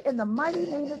 Hallelujah. In the mighty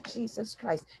name of Jesus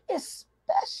Christ.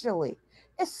 Especially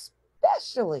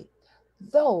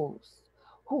those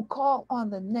who call on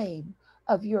the name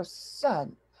of your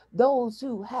Son, those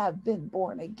who have been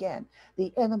born again,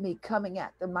 the enemy coming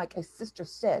at them, like a sister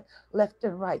said, left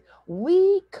and right.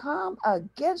 We come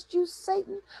against you,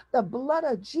 Satan. The blood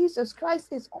of Jesus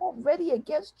Christ is already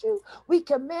against you. We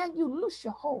command you, loose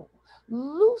your hold.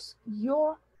 Loose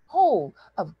your hold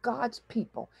of God's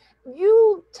people.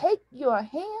 You take your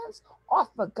hands off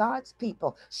of God's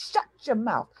people. Shut your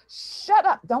mouth. Shut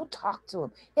up. Don't talk to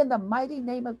them. In the mighty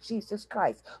name of Jesus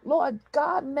Christ. Lord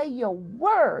God, may your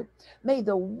word, may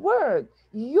the word,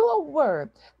 your word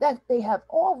that they have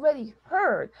already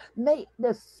heard, may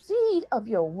the seed of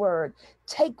your word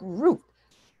take root,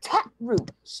 tap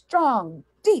root, strong,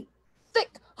 deep,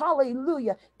 thick.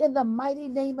 Hallelujah. In the mighty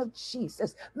name of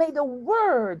Jesus. May the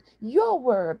word, your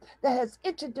word that has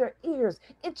entered their ears,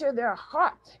 enter their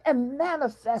heart and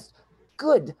manifest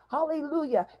good.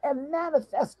 Hallelujah. And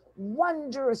manifest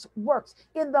wondrous works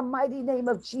in the mighty name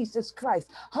of Jesus Christ.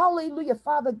 Hallelujah.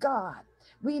 Father God,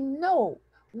 we know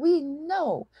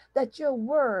that your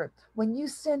word, when you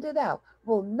send it out,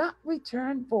 will not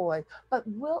return void, but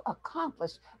will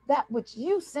accomplish that which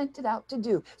you sent it out to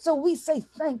do. So we say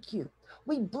thank you.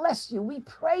 We bless you. We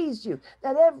praise you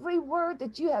that every word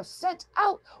that you have sent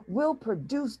out will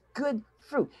produce good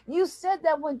fruit. You said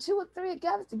that when 2 or 3 are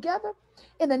gathered together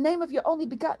in the name of your only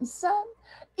begotten Son,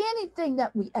 anything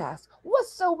that we ask,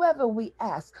 whatsoever we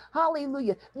ask,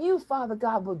 hallelujah, you, Father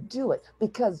God, will do it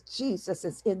because Jesus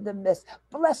is in the midst.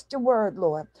 Bless the word,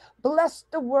 Lord. Bless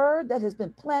the word that has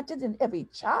been planted in every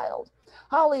child.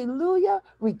 Hallelujah,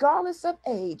 regardless of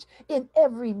age, in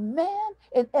every man,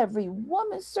 in every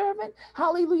woman servant,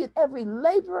 hallelujah, every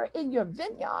laborer in your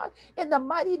vineyard, in the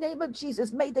mighty name of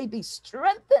Jesus, may they be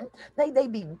strengthened, may they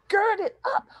be girded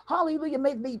up, hallelujah,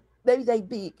 may they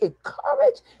be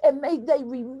encouraged, and may they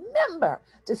remember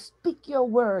to speak your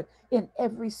word in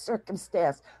every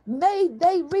circumstance. May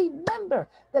they remember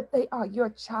that they are your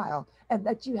child and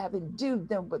that you have endued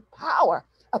them with power,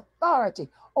 authority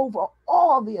over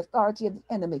all the authority of the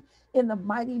enemy. In the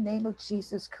mighty name of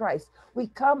Jesus Christ, we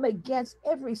come against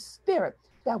every spirit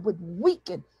that would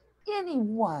weaken any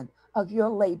one of your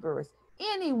laborers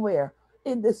anywhere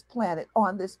in this planet,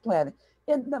 on this planet,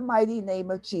 in the mighty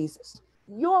name of Jesus.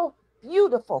 Your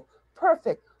beautiful,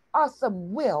 perfect,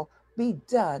 awesome will be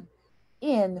done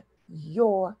in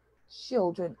your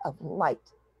children of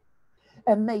light.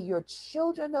 And may your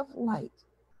children of light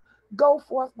go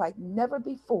forth like never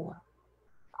before.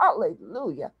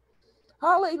 Hallelujah.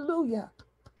 Hallelujah.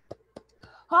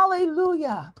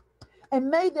 Hallelujah. And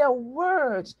may their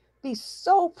words be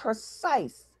so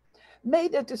precise. May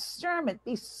their discernment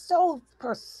be so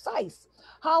precise.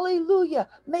 Hallelujah.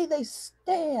 May they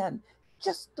stand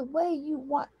just the way you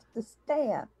want to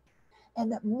stand.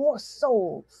 And that more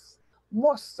souls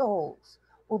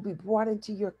will be brought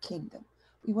into your kingdom.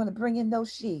 We want to bring in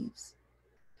those sheaves.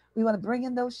 We want to bring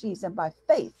in those sheaves. And by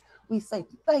faith, we say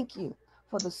thank you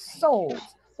for the souls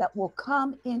that will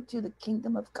come into the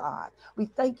kingdom of God. We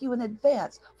thank you in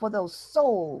advance for those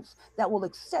souls that will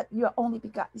accept your only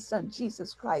begotten Son,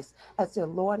 Jesus Christ, as their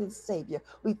Lord and Savior.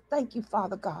 We thank you,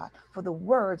 Father God, for the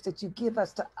words that you give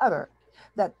us to utter,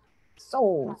 that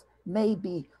souls may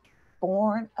be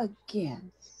born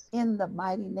again in the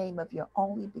mighty name of your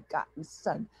only begotten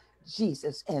Son,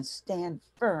 Jesus, and stand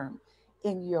firm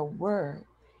in your word,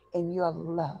 in your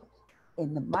love.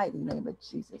 In the mighty name of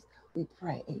Jesus, we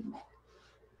pray, amen.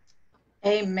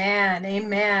 Amen.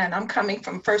 Amen. I'm coming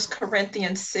from 1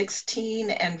 Corinthians 16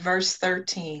 and verse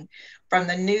 13 from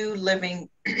the New Living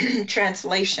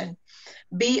Translation.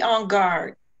 Be on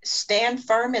guard, stand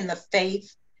firm in the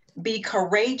faith, be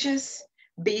courageous,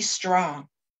 be strong.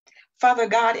 Father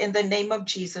God, in the name of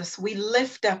Jesus, we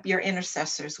lift up your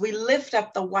intercessors. We lift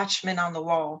up the watchmen on the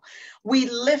wall. We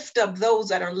lift up those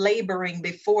that are laboring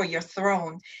before your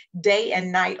throne day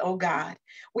and night, oh God.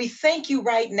 We thank you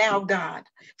right now, God,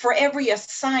 for every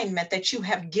assignment that you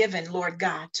have given, Lord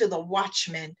God, to the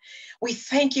watchmen. We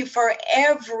thank you for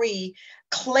every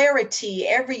clarity,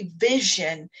 every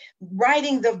vision,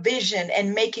 writing the vision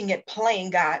and making it plain,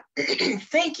 God.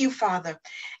 Thank you, Father,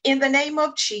 in the name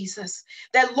of Jesus,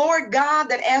 that Lord God,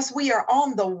 that as we are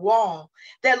on the wall,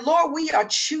 that, Lord, we are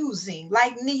choosing,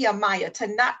 like Nehemiah, to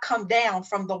not come down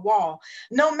from the wall,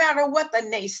 no matter what the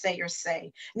naysayers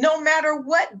say, no matter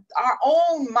what our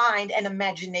own mind and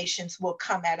imaginations will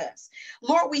come at us.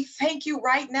 Lord, we thank you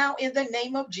right now in the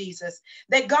name of Jesus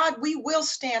that, God, we will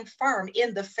stand firm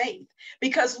in the faith,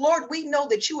 because, Lord, we know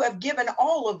that you have given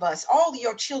all of us, all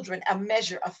your children, a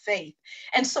measure of faith.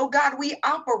 And so, God, we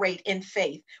operate in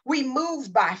faith. We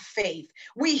move by faith.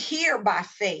 We hear by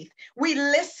faith. We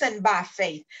listen by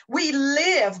faith. We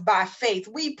live by faith.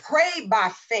 We pray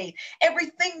by faith.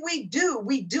 Everything we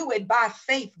do it by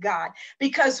faith, God,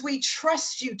 because we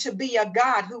trust you to be a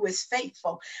God who is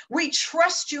faithful. We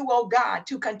trust you, oh God,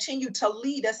 to continue to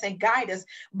lead us and guide us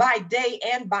by day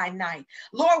and by night.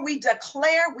 Lord, we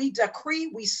declare, we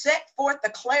decree, we set forth the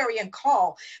clarion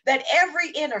call that every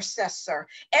intercessor,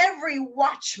 every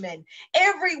watchman,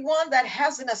 everyone that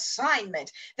has an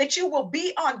assignment, that you will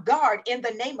be on guard in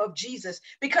the name of Jesus,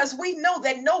 because we know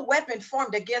that no weapon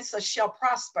formed against us shall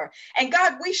prosper. And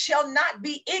God, we shall not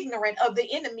be ignorant of the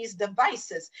enemy's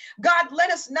devices. God,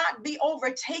 let us not be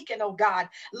overtaken, oh God.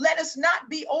 Let us not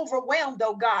be overwhelmed,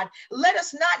 oh God. Let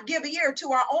us not give ear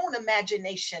to our own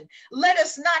imagination. Let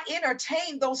us not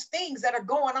entertain those things that are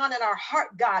going on in our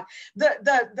heart, God.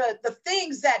 The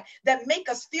things that make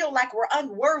us feel like we're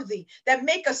unworthy, that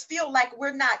make us feel like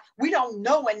we don't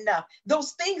know enough.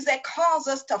 Those things that cause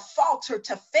us to falter,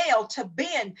 to fail, to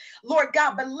bend, Lord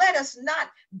God. But let us not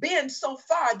bend so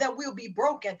far that we'll be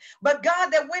broken. But God,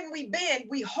 that when we bend,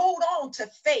 we hold on to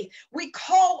faith. We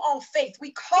call on faith.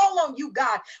 We call on you,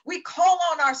 God. We call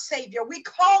on our Savior. We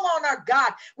call on our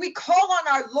God. We call on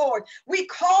our Lord. We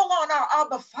call on our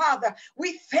Abba Father.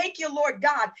 We thank you, Lord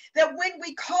God, that when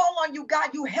we call on you,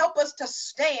 God, you help us to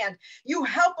stand. You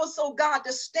help us, oh God,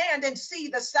 to stand and see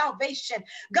the salvation.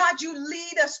 God, you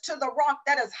lead us to the rock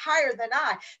that is higher than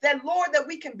I. That, Lord, that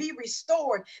we can be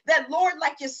restored. That, Lord,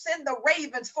 like you send the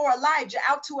ravens for Elijah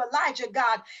out to Elijah,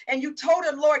 God, and you told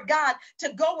him, Lord God,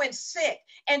 to go and sit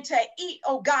and to eat,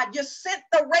 oh God. You sent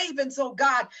the ravens, oh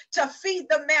God, to feed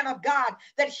the man of God,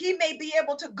 that he may be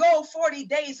able to go 40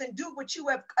 days and do what you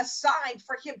have assigned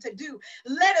for him to do.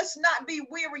 Let us not be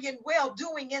weary and well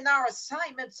doing in our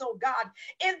assignments, oh God,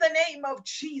 in the name of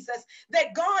Jesus.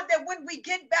 That, God, that when we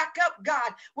get back up,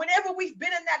 God, whenever we've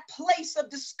been in that place of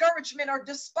discouragement or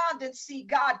despondency,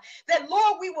 God, that,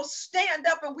 Lord, we will stand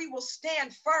up and we will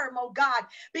stand firm, oh God,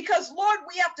 because, Lord,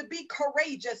 we have to be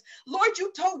courageous. Lord,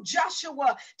 you told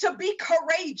Joshua to be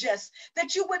courageous,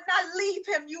 that you would not leave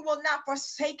him, you will not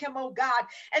forsake him, oh God.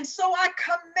 And so I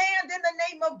command in the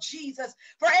name of Jesus,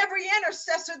 for every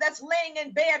intercessor that's laying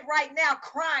in bed right now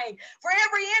crying, for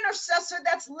every intercessor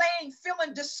that's laying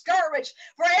feeling discouraged,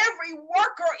 for every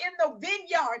worker in the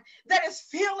vineyard that is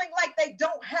feeling like they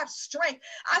don't have strength,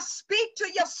 I speak to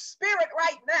your spirit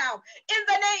right now in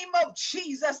the name of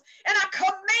Jesus, and I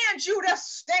command you to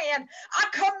stand. I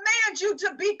command you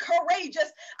to be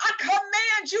courageous. I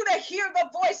command you to hear the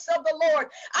voice of the Lord.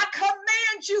 I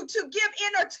command you to give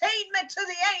entertainment to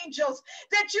the angels,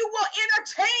 that you will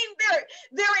entertain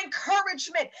their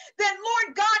encouragement. Then,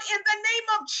 Lord God, in the name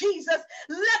of Jesus,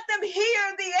 let them hear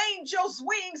the angels'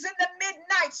 wings in the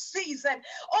midnight season.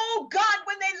 Oh God,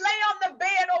 when they lay on the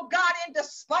bed, oh God, in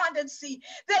despondency,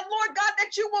 that, Lord God,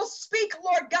 that you will speak,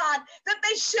 Lord God, that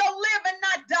they shall live and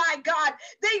not die, God.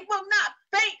 They will not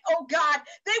faint, oh God.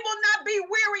 They will not be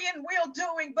weary in well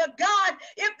doing, but God,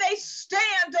 if they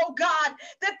stand, oh God,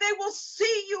 that they will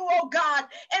see you, oh God,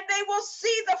 and they will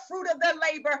see the fruit of their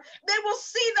labor. They will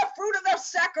see the fruit of their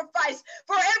sacrifice.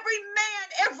 For every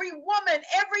man, every woman,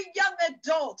 every young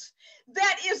adult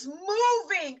that is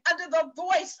moving under the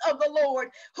voice of the Lord,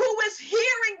 who is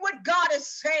hearing what God is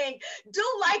saying, do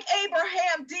like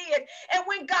Abraham did. And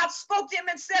when God spoke to him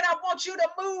and said, I want you to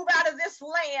move out of this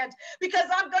land, because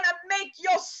I'm going to make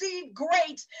your seed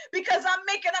great, because I'm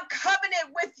making a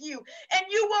covenant with you, and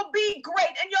you will be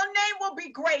great, and your name will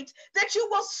be great, that you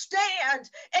will stand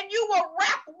and you will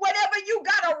wrap whatever you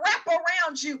got to wrap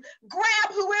around you. Grab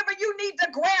whoever you need to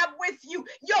grab with you,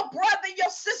 your brother, your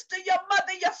sister, your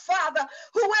mother, your father,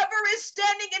 whoever is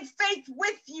standing in faith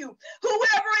with you,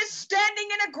 whoever is standing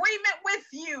in agreement with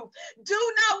you.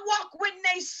 Do not walk with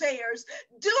naysayers.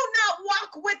 Do not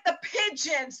walk with the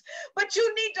pigeons, but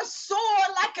you need to soar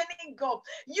like an eagle.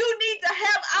 You need to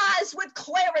have eyes with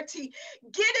clarity.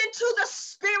 Get into the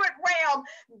spirit realm.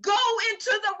 Go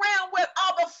into the realm where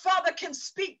Abba Father can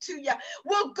speak to you.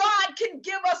 Well, God can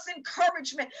give us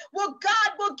encouragement. Well,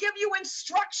 God will give you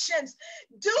instructions.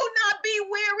 Do not be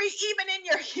weary even in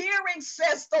your hearing,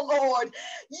 says the Lord.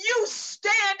 You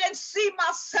stand and see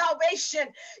my salvation.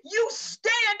 You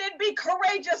stand and be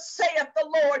courageous, saith the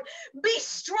Lord. Be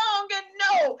strong and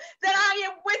know that I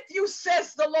am with you,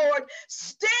 says the Lord.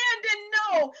 Stand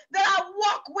and know that I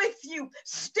walk with you.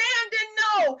 Stand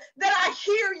and know that I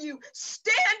hear you.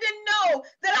 Stand and know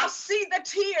that I see the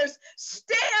tears.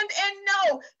 Stand and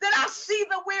know that I see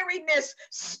the weariness.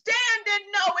 Stand and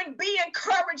know and be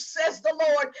encouraged, says the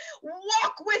Lord.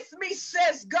 Walk with me,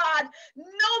 says God.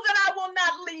 Know that I will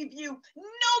not leave you.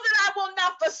 Know that I will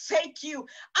not forsake you.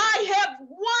 I have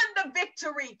won the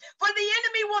victory, for the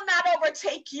enemy will not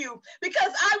overtake you,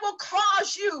 because I will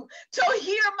cause you to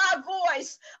hear my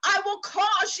voice. I will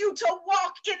cause you to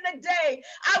walk in the day.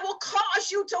 I will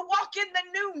cause you to walk in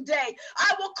the noonday.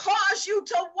 I will cause you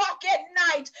to walk at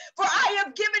night, for I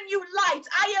have given you light.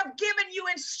 I have given you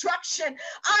instruction.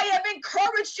 I have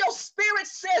encouraged your spirit,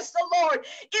 says the Lord.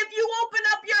 If you open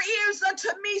up your ears unto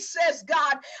me, says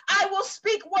God, I will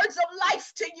speak words of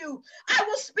life to you. I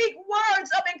will speak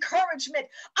words of encouragement.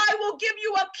 I will give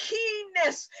you a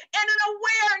keenness and an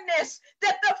awareness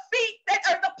that the feet that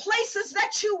are the places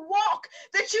that you walk,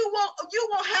 that you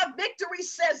will have victory,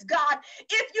 says God.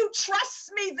 If you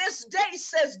trust me this day,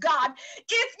 says God,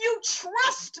 if you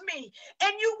trust me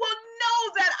and you will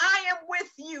know that I am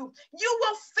with you, you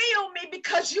will feel me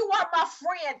because you are my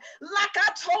friend. Like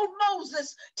I told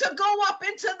Moses to go up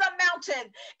into the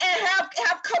mountain and have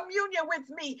communion with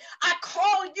me, I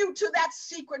call you to that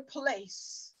secret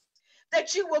place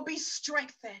that you will be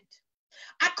strengthened.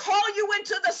 I call you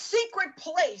into the secret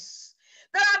place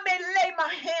that I may lay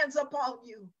my hands upon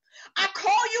you. I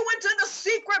call you into the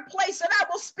secret place and I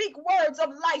will speak words of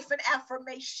life and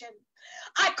affirmation.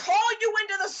 I call you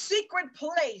into the secret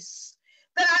place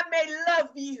that I may love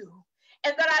you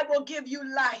and that I will give you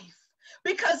life.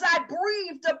 Because I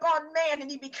breathed upon man and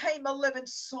he became a living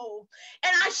soul.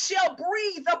 And I shall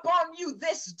breathe upon you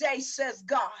this day, says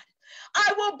God.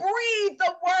 I will breathe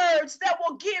the words that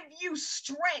will give you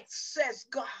strength, says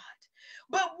God.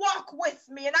 But walk with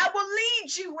me and I will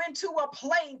lead you into a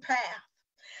plain path.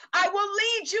 I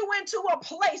will lead you into a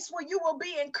place where you will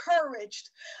be encouraged.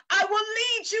 I will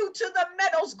lead you to the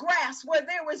meadow's grass where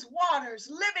there is waters,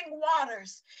 living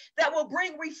waters that will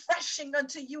bring refreshing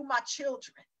unto you, my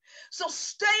children. So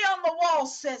stay on the wall,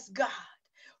 says God,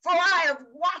 for I am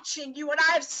watching you and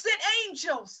I have sent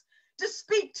angels to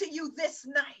speak to you this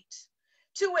night,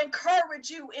 to encourage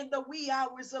you in the wee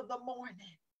hours of the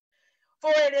morning.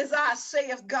 For it is I,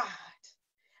 saith God,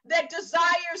 that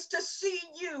desires to see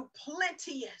you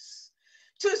plenteous,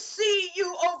 to see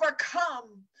you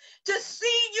overcome, to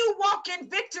see you walk in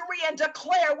victory and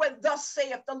declare what thus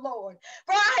saith the Lord.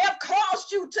 For I have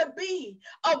caused you to be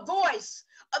a voice,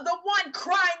 the one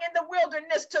crying in the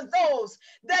wilderness to those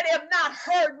that have not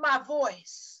heard my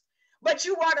voice. But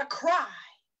you are to cry,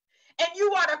 and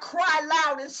you are to cry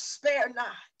loud and spare not.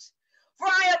 For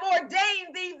I have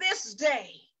ordained thee this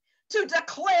day to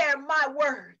declare my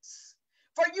words.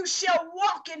 For you shall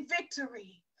walk in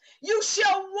victory. You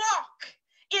shall walk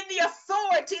in the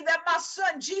authority that my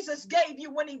son Jesus gave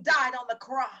you when he died on the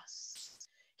cross.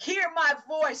 Hear my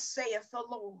voice, saith the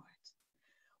Lord.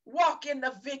 Walk in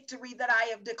the victory that I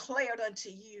have declared unto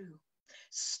you.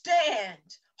 Stand,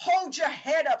 hold your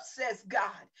head up, says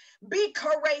God. Be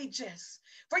courageous,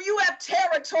 for you have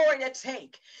territory to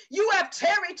take. You have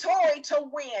territory to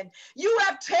win. You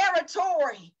have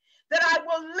territory that I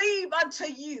will leave unto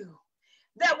you,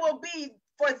 that will be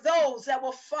for those that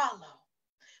will follow.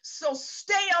 So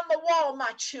stay on the wall,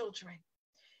 my children.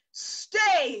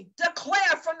 Stay,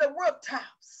 declare from the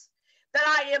rooftops that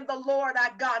I am the Lord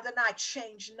our God and I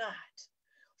change not.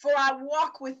 For I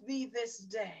walk with thee this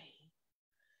day.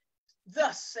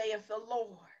 Thus saith the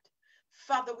Lord.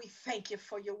 Father, we thank you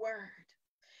for your word.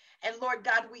 And Lord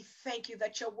God, we thank you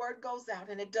that your word goes out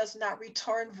and it does not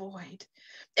return void.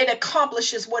 It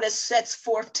accomplishes what it sets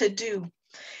forth to do.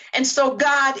 And so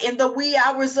God, in the wee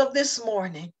hours of this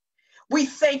morning, we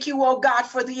thank you, oh God,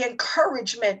 for the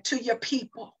encouragement to your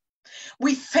people.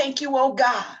 We thank you, oh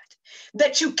God,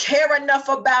 that you care enough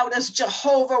about us,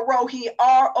 Jehovah Rohi,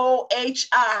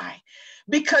 R-O-H-I,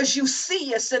 because you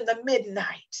see us in the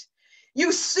midnight.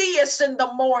 You see us in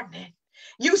the morning.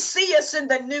 You see us in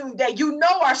the noonday. You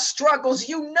know our struggles.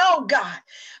 You know, God,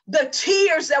 the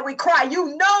tears that we cry.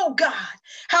 You know, God,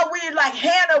 how we, like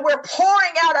Hannah, we're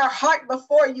pouring out our heart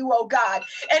before you, oh God.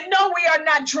 And no, we are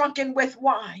not drunken with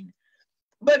wine.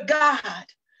 But God,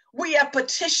 we have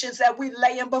petitions that we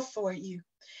lay in before you.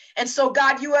 And so,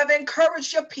 God, you have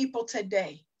encouraged your people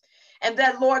today. And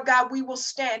that, Lord God, we will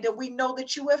stand and we know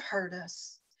that you have heard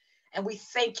us. And we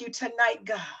thank you tonight,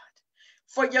 God,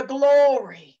 for your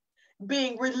glory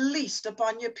being released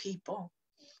upon your people.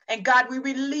 And God, we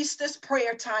release this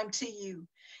prayer time to you.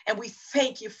 And we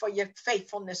thank you for your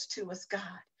faithfulness to us, God.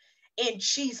 In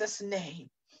Jesus'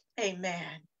 name,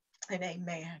 amen and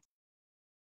amen.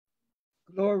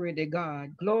 Glory to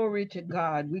God. Glory to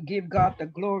God. We give God the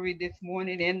glory this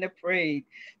morning and the praise.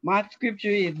 My scripture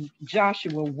is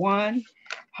Joshua 1,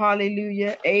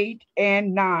 hallelujah, 8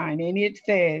 and 9. And it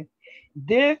says,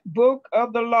 this book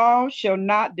of the law shall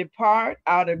not depart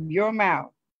out of your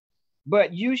mouth,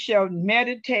 but you shall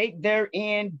meditate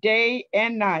therein day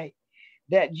and night,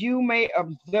 that you may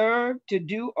observe to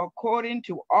do according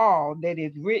to all that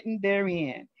is written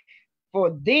therein.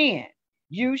 For then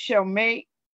you shall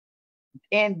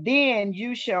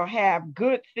have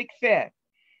good success.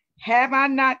 Have I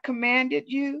not commanded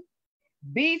you?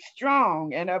 Be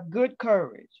strong and of good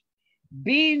courage.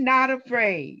 Be not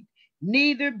afraid,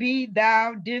 neither be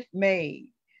thou dismayed.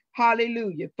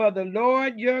 Hallelujah. For the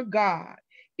Lord your God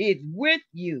is with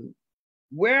you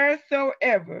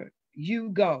wheresoever you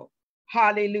go.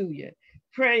 Hallelujah.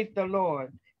 Praise the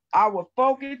Lord. Our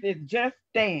focus is just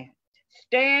stand.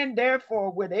 Stand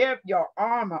therefore with your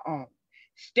armor on.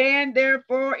 Stand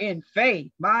therefore in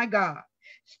faith, my God.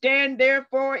 Stand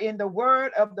therefore in the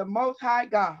word of the Most High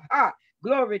God. Ah,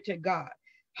 glory to God.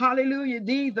 Hallelujah.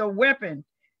 These are weapons.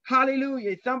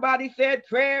 Hallelujah. Somebody said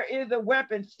prayer is a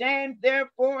weapon. Stand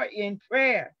therefore in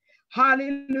prayer.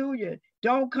 Hallelujah.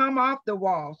 Don't come off the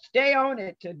wall. Stay on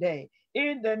it today.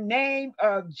 In the name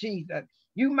of Jesus.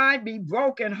 You might be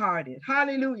brokenhearted.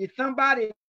 Hallelujah.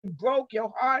 Somebody broke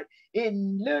your heart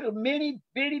in little many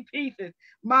bitty pieces.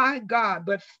 My God,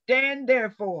 but stand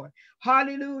therefore.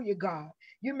 Hallelujah, God.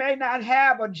 You may not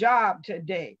have a job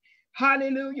today.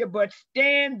 Hallelujah, but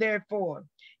stand therefore.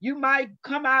 You might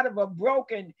come out of a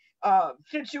broken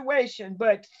situation,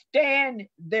 but stand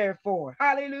therefore.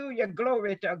 Hallelujah,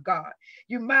 glory to God.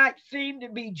 You might seem to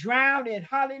be drowning,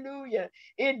 hallelujah,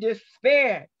 in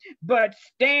despair, but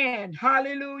stand,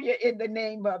 hallelujah, in the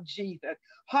name of Jesus.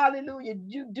 Hallelujah,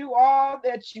 you do all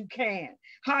that you can.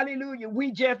 Hallelujah,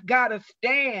 we just got to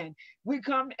stand. We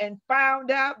come and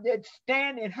found out that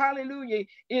standing, hallelujah,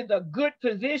 is a good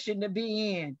position to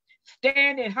be in.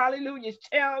 Standing, hallelujah,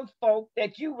 tells folks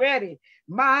that you ready,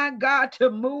 my God, to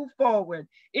move forward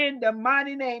in the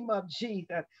mighty name of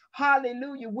Jesus.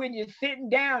 Hallelujah. When you're sitting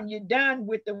down, you're done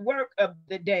with the work of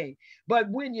the day. But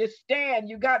when you stand,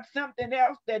 you got something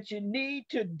else that you need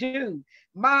to do.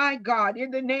 My God,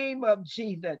 in the name of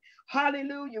Jesus.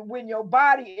 Hallelujah. When your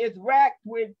body is racked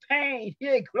with pain,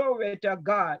 hey, glory to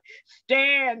God.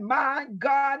 Stand, my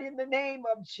God, in the name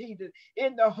of Jesus,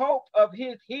 in the hope of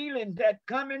his healing that's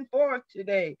coming forth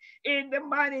today. In the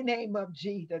mighty name of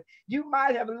Jesus. You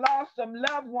might have lost some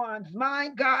loved ones, my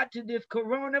God, to this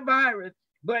coronavirus.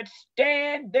 But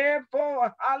stand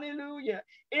therefore, hallelujah,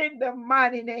 in the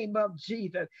mighty name of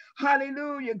Jesus.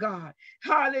 Hallelujah, God.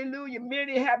 Hallelujah.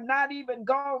 Many have not even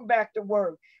gone back to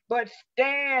work, but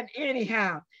stand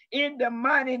anyhow in the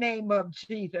mighty name of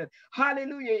Jesus.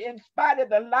 Hallelujah. In spite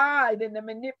of the lies and the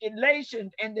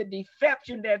manipulations and the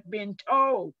deception that's been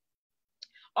told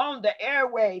on the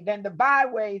airways and the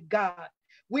byways, God.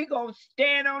 We're going to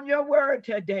stand on your word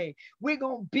today. We're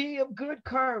going to be of good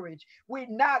courage. We're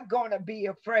not going to be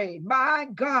afraid. My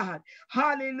God,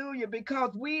 hallelujah,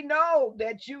 because we know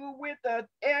that you're with us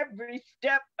every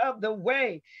step of the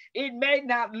way. It may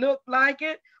not look like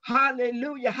it.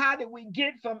 Hallelujah. How did we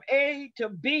get from A to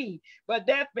B? But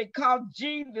that's because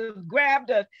Jesus grabbed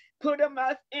us, put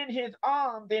us in his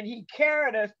arms, and he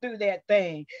carried us through that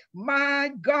thing.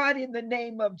 My God, in the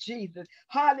name of Jesus.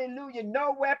 Hallelujah.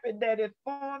 No weapon that is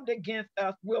formed against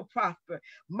us will prosper.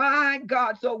 My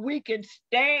God, so we can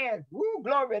stand. Woo,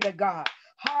 glory to God.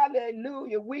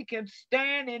 Hallelujah. We can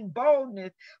stand in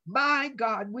boldness. My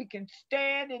God, we can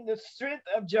stand in the strength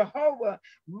of Jehovah.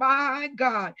 My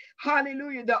God.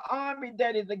 Hallelujah. The army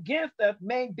that is against us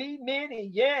may be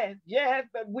many. Yes, yes,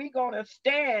 but we're going to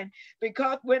stand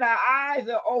because when our eyes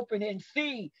are open and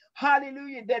see,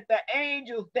 hallelujah, that the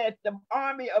angels, that the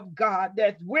army of God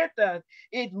that's with us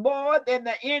is more than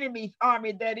the enemy's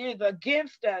army that is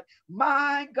against us.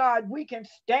 My God, we can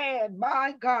stand,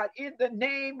 my God, in the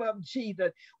name of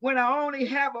Jesus. When I only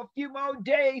have a few more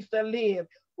days to live,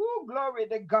 oh, glory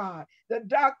to God. The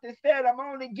doctor said, I'm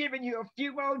only giving you a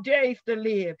few more days to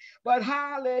live. But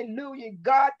hallelujah,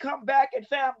 God come back and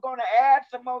say, I'm going to add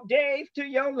some more days to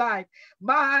your life.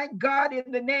 My God, in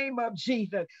the name of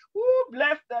Jesus. Oh,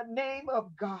 bless the name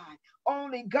of God.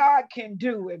 Only God can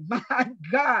do it. My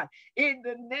God, in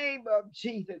the name of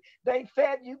Jesus. They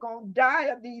said you're going to die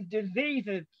of these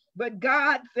diseases. But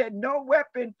God said, no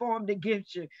weapon formed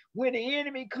against you. When the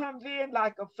enemy comes in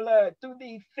like a flood through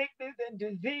these sickness and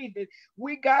diseases,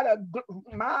 we got to,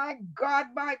 my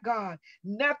God,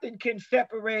 nothing can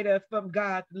separate us from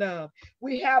God's love.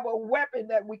 We have a weapon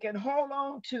that we can hold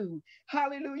on to.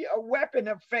 Hallelujah, a weapon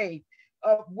of faith,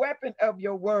 a weapon of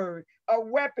your word, a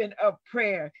weapon of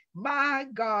prayer. My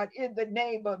God, in the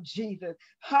name of Jesus.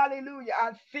 Hallelujah.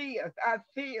 I see us. I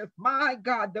see us. My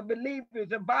God, the believers,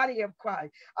 the body of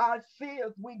Christ. I see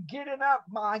us. We getting up,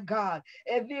 my God,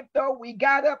 as if though we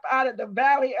got up out of the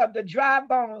valley of the dry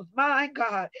bones. My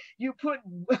God, you put,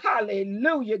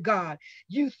 hallelujah, God.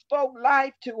 You spoke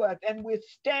life to us, and we're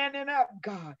standing up,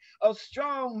 God, a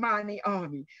strong, mighty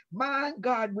army. My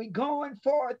God, we going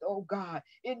forth, oh God,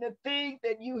 in the things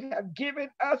that you have given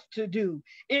us to do.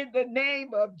 In the name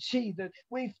of Jesus,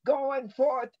 we're going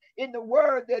forth in the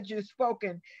word that you've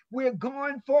spoken. We're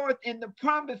going forth in the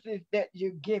promises that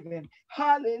you're given.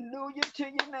 Hallelujah to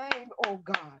your name, oh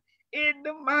God. In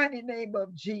the mighty name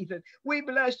of Jesus, we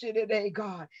bless you today,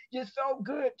 God. You're so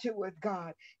good to us,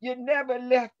 God. You never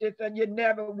left us and you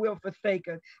never will forsake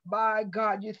us. My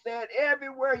God, you said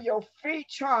everywhere your feet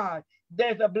trod,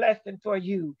 there's a blessing for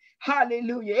you.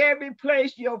 Hallelujah. Every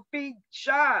place your feet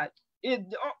trod,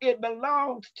 it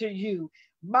belongs to you.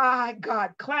 My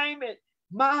God, claim it.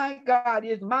 My God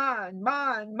is mine,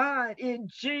 mine, mine, in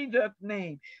Jesus'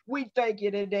 name. We thank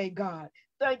you today, God.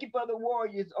 Thank you for the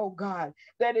warriors, oh God,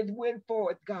 that is went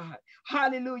forth, God.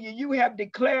 Hallelujah. You have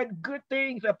declared good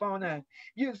things upon us.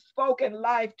 You've spoken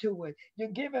life to us.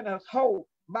 You've given us hope.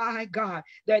 My God,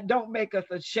 that don't make us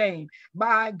ashamed.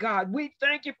 My God, we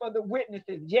thank you for the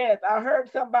witnesses. Yes, I heard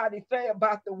somebody say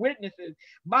about the witnesses.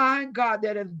 My God,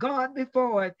 that has gone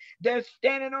before us. They're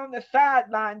standing on the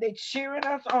sideline. They're cheering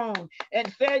us on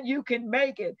and said you can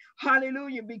make it.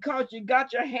 Hallelujah, because you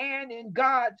got your hand in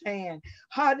God's hand.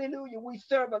 Hallelujah, we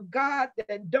serve a God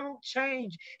that don't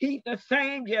change. He's the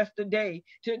same yesterday,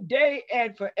 today,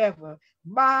 and forever.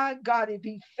 My God, if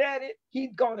he said it,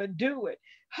 he's going to do it.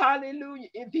 Hallelujah.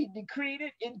 If he decreed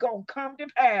it, it's going to come to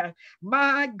pass.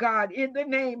 My God, in the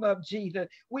name of Jesus,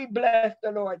 we bless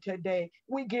the Lord today.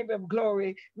 We give him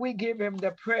glory. We give him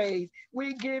the praise.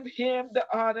 We give him the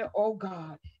honor, oh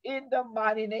God, in the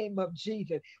mighty name of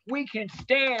Jesus. We can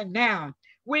stand now.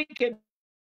 We can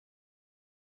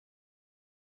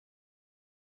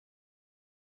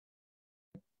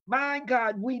My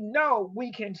God, we know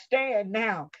we can stand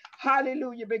now.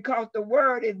 Hallelujah, because the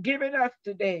word is given us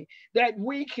today that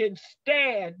we can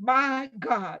stand, my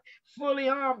God, fully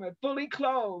armored, fully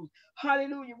clothed.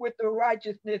 Hallelujah, with the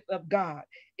righteousness of God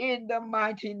in the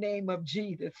mighty name of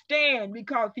Jesus. Stand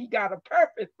because he got a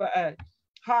purpose for us.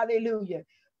 Hallelujah,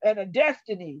 and a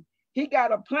destiny. He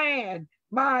got a plan,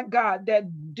 my God,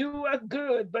 that do us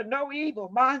good, but no evil,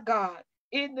 my God,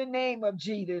 in the name of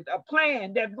Jesus. A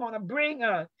plan that's going to bring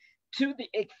us to the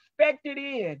expected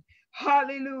end.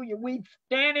 Hallelujah. We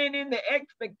standing in the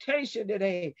expectation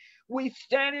today. We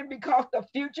standing because the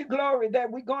future glory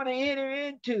that we're going to enter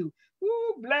into.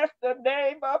 Ooh, bless the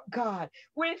name of God.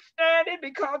 We're standing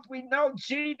because we know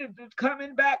Jesus is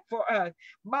coming back for us.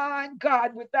 My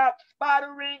God, without spot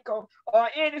or wrinkle or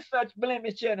any such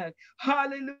blemish in us.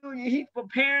 Hallelujah. He's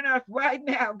preparing us right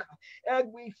now, God, as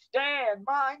we stand.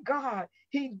 My God,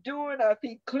 he's doing us.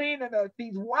 He's cleaning us.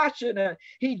 He's washing us.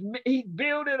 He's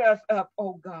building us up,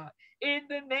 oh God, in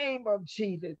the name of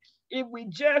Jesus. If we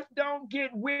just don't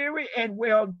get weary and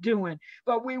well doing,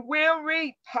 but we will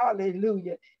reap,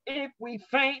 hallelujah, if we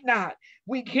faint not.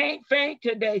 We can't faint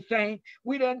today, saints.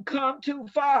 We done come too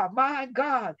far, my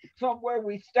God, from where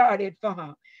we started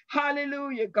from.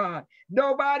 Hallelujah, God.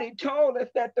 Nobody told us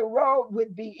that the road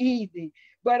would be easy,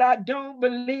 but I don't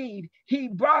believe he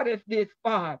brought us this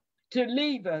far to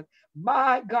leave us.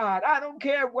 My God, I don't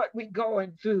care what we're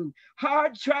going through.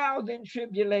 Hard trials and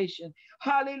tribulation.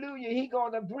 Hallelujah. He's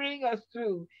going to bring us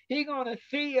through. He's going to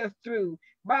see us through.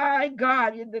 My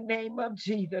God, in the name of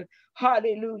Jesus.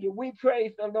 Hallelujah. We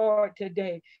praise the Lord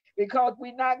today because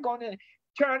we're not going to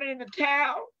turn in the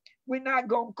towel. We're not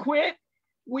going to quit.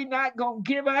 We're not going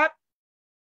to give up.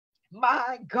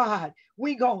 My God,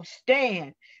 we're going to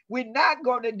stand. We're not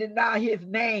going to deny his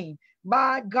name.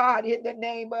 My God, in the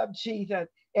name of Jesus.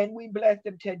 And we bless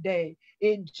him today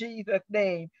in Jesus'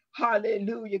 name.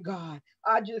 Hallelujah, God.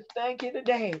 I just thank you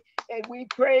today. And we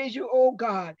praise you, oh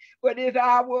God, for this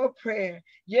hour of prayer.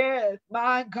 Yes,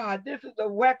 my God, this is a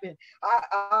weapon.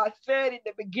 I said in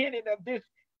the beginning of this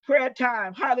prayer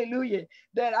time, hallelujah,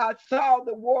 that I saw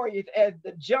the warriors as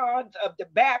the Johns of the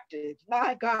Baptist.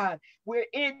 My God, we're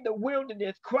in the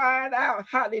wilderness crying out,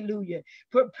 hallelujah,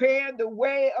 preparing the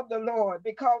way of the Lord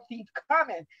because he's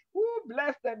coming. Ooh,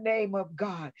 bless the name of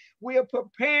God. We're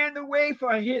preparing the way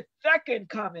for his second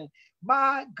coming.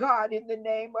 My God, in the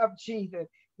name of Jesus,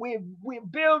 we're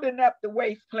building up the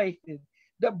waste places,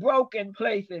 the broken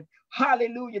places,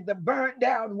 hallelujah, the burnt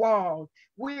down walls.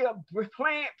 We are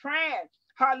praying,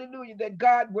 hallelujah, that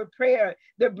God would repair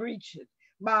the breaches.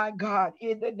 My God,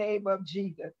 in the name of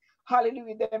Jesus.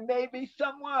 Hallelujah. There may be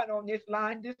someone on this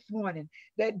line this morning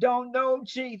that don't know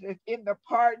Jesus in the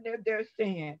pardon of their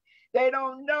sin. They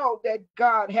don't know that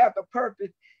God has a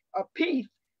purpose, a peace,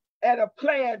 and a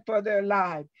plan for their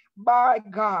life. My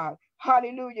God,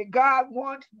 hallelujah. God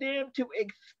wants them to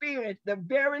experience the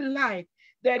very life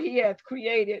that He has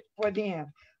created for them.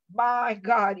 My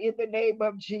God, in the name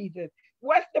of Jesus.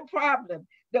 What's the problem?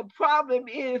 The problem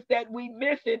is that we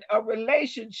missing a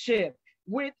relationship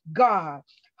with God.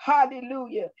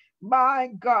 Hallelujah. My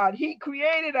God, He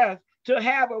created us to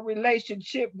have a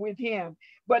relationship with Him.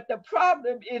 But the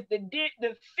problem is the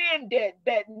sin debt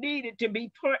that needed to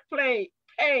be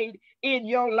paid in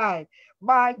your life.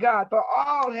 My God, for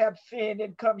all have sinned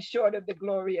and come short of the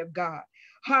glory of God.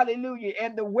 Hallelujah.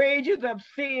 And the wages of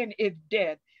sin is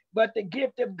death, but the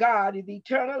gift of God is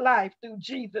eternal life through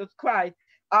Jesus Christ,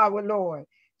 our Lord.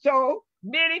 So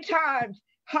many times,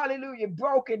 hallelujah,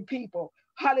 broken people,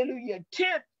 hallelujah,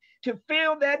 attempt to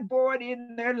fill that void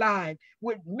in their life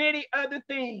with many other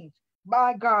things.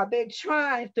 My God, they're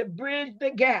trying to bridge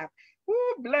the gap.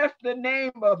 Ooh, bless the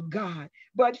name of God.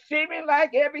 But seeming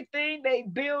like everything they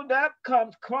build up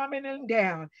comes crumbling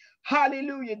down.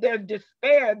 Hallelujah. There's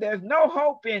despair. There's no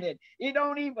hope in it. It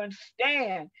don't even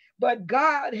stand. But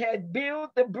God has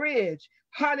built the bridge.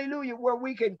 Hallelujah, where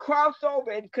we can cross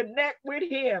over and connect with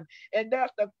Him. And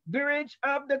that's the bridge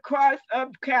of the cross of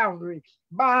Calvary.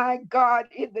 My God,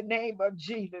 in the name of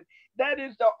Jesus. That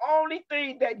is the only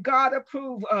thing that God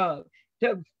approves of,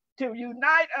 to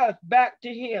unite us back to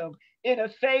Him in a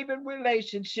saving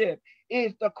relationship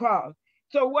is the cross.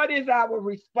 So what is our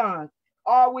response?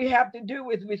 All we have to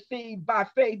do is receive by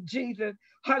faith Jesus,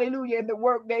 hallelujah, and the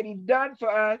work that He's done for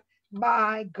us,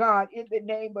 my God, in the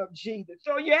name of Jesus.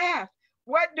 So you ask,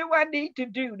 what do I need to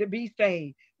do to be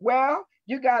saved? Well,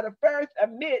 you got to first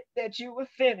admit that you were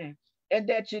sinning and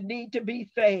that you need to be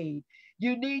saved.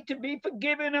 You need to be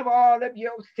forgiven of all of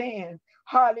your sins.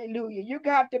 Hallelujah. You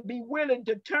got to be willing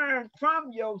to turn from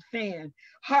your sin.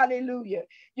 Hallelujah.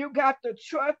 You got to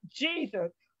trust Jesus.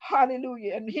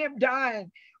 Hallelujah. And Him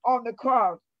dying on the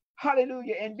cross.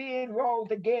 Hallelujah. And being rose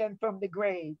again from the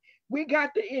grave. We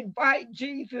got to invite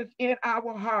Jesus in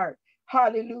our heart.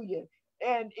 Hallelujah.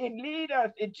 And lead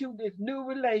us into this new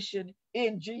relation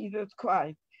in Jesus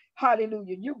Christ.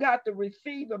 Hallelujah. You got to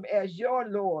receive Him as your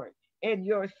Lord and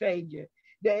your Savior.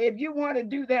 That if you want to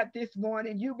do that this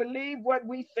morning, you believe what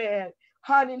we said,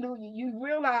 hallelujah, you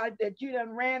realize that you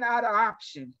done ran out of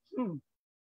options.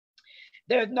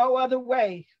 There's no other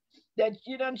way, that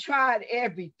you done tried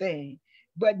everything,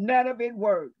 but none of it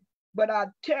worked. But I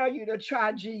tell you to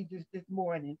try Jesus this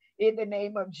morning in the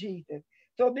name of Jesus.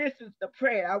 So this is the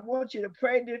prayer. I want you to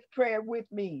pray this prayer with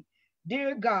me.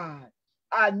 Dear God,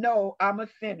 I know I'm a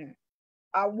sinner.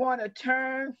 I want to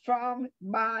turn from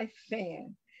my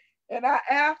sin. And I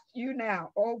ask you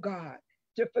now, oh God,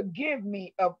 to forgive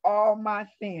me of all my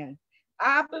sins.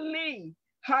 I believe,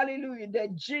 hallelujah,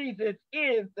 that Jesus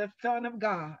is the Son of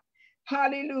God.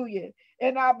 Hallelujah.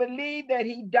 And I believe that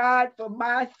He died for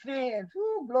my sins.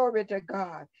 Ooh, glory to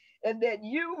God. And that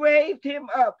you raised Him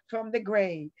up from the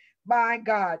grave, my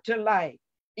God, to life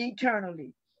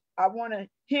eternally. I want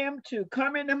Him to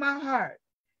come into my heart.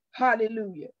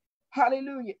 Hallelujah.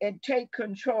 Hallelujah. And take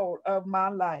control of my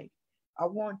life. I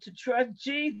want to trust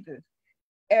Jesus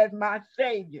as my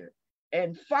Savior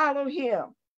and follow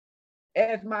Him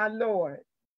as my Lord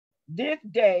this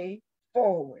day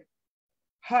forward.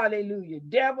 Hallelujah.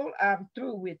 Devil, I'm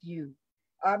through with you.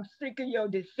 I'm sick of your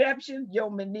deception,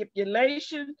 your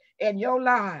manipulation, and your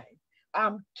lies.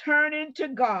 I'm turning to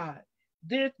God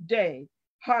this day.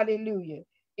 Hallelujah.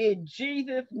 In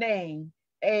Jesus' name,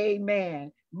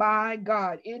 amen. My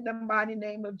God, in the mighty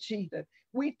name of Jesus,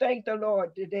 we thank the Lord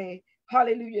today.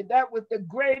 Hallelujah. That was the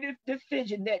greatest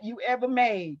decision that you ever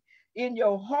made in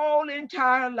your whole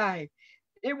entire life.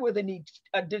 It was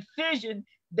a decision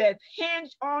that's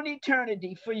hinged on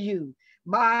eternity for you.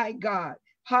 My God.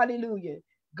 Hallelujah.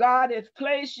 God has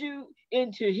placed you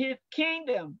into His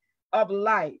kingdom of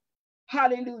light.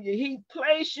 Hallelujah. He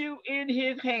placed you in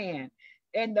His hand.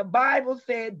 And the Bible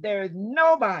said there's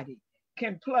nobody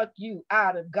can pluck you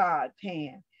out of God's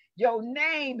hand. Your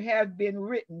name has been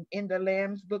written in the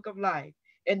Lamb's book of life.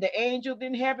 And the angels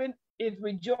in heaven is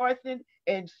rejoicing,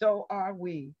 and so are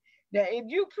we. Now, if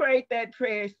you prayed that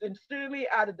prayer sincerely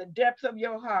out of the depths of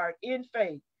your heart in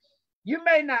faith, you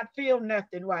may not feel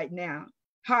nothing right now.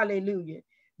 Hallelujah.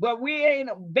 But we ain't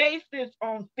based this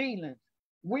on feelings.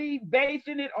 We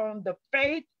basing it on the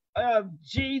faith of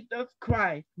Jesus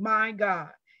Christ, my God,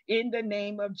 in the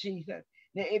name of Jesus.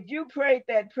 Now, if you prayed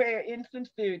that prayer in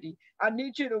sincerity, I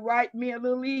need you to write me a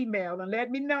little email and let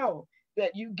me know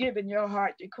that you've given your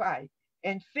heart to Christ.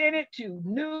 and send it to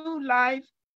New Life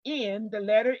in the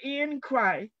letter N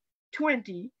Christ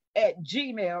 20 at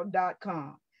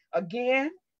gmail.com.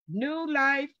 Again, New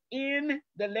Life in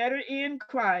the letter N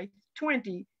Christ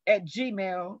 20 at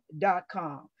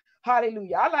gmail.com.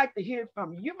 Hallelujah. I like to hear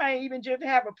from you. You may even just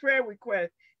have a prayer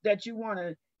request that you want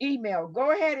to email.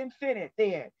 Go ahead and send it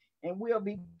there, and we'll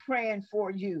be praying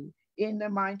for you in the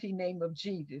mighty name of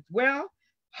Jesus. Well,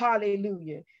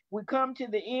 hallelujah. We come to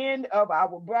the end of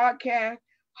our broadcast,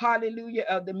 hallelujah,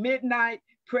 of the midnight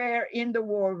prayer in the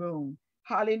war room.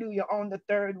 Hallelujah, on the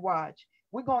third watch.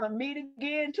 We're going to meet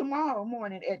again tomorrow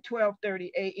morning at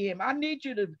 12:30 a.m. I need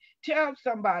you to tell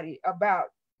somebody about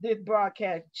this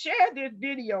broadcast. Share this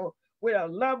video with a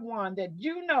loved one that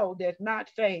you know that's not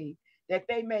saved, that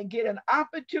they may get an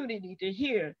opportunity to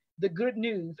hear the good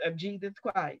news of Jesus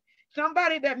Christ.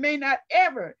 Somebody that may not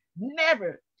ever,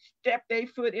 never step their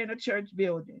foot in a church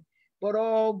building. But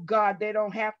oh God, they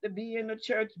don't have to be in the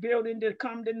church building to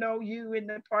come to know you and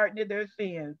to pardon their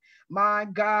sins. My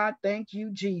God, thank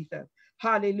you, Jesus.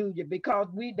 Hallelujah. Because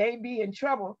they be in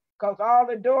trouble because all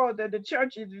the doors of the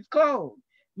churches is closed.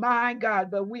 My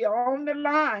God, but we are on the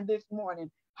line this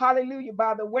morning. Hallelujah.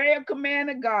 By the way of command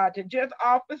of God to just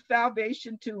offer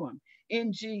salvation to them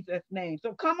in Jesus' name.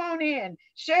 So come on in,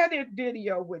 share this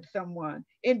video with someone,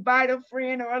 invite a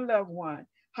friend or a loved one.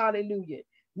 Hallelujah.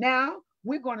 Now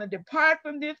we're going to depart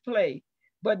from this place,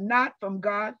 but not from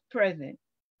God's presence.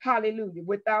 Hallelujah.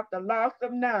 Without the loss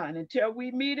of none until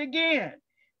we meet again,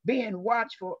 being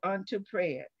watchful unto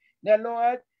prayer. Now,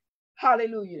 Lord,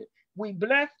 hallelujah, we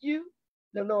bless you.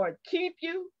 The Lord keep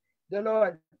you. The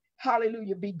Lord,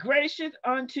 hallelujah, be gracious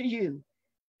unto you.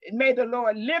 And may the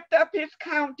Lord lift up his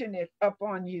countenance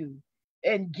upon you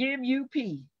and give you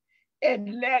peace.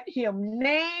 And let him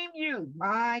name you,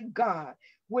 my God,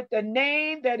 with the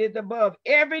name that is above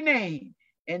every name.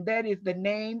 And that is the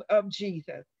name of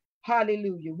Jesus.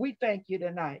 Hallelujah. We thank you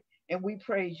tonight and we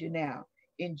praise you now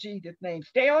in Jesus' name.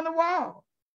 Stay on the wall.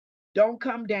 Don't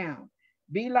come down.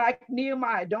 Be like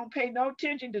Nehemiah. Don't pay no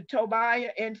attention to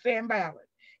Tobiah and Sanballat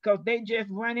because they just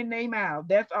running their mouth.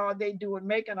 That's all they doing,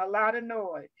 making a lot of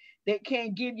noise. They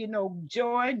can't give you no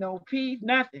joy, no peace,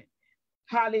 nothing.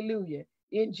 Hallelujah.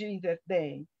 In Jesus'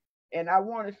 name. And I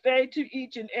want to say to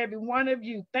each and every one of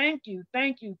you, thank you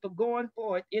for going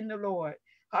forth in the Lord.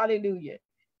 Hallelujah.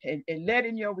 And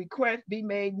letting your request be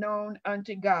made known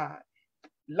unto God.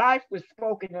 Life was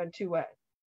spoken unto us.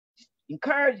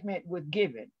 Encouragement was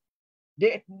given.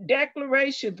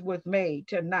 Declarations was made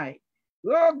tonight.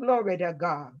 Oh, glory to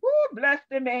God. Oh, bless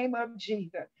the name of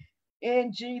Jesus.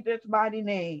 In Jesus' mighty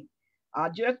name. I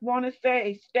just want to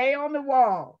say, stay on the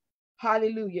wall.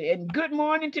 Hallelujah. And good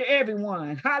morning to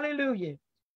everyone. Hallelujah.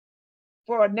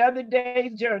 For another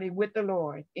day's journey with the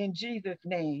Lord. In Jesus'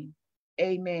 name.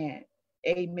 Amen.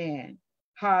 Amen.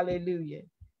 Hallelujah.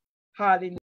 Hallelujah.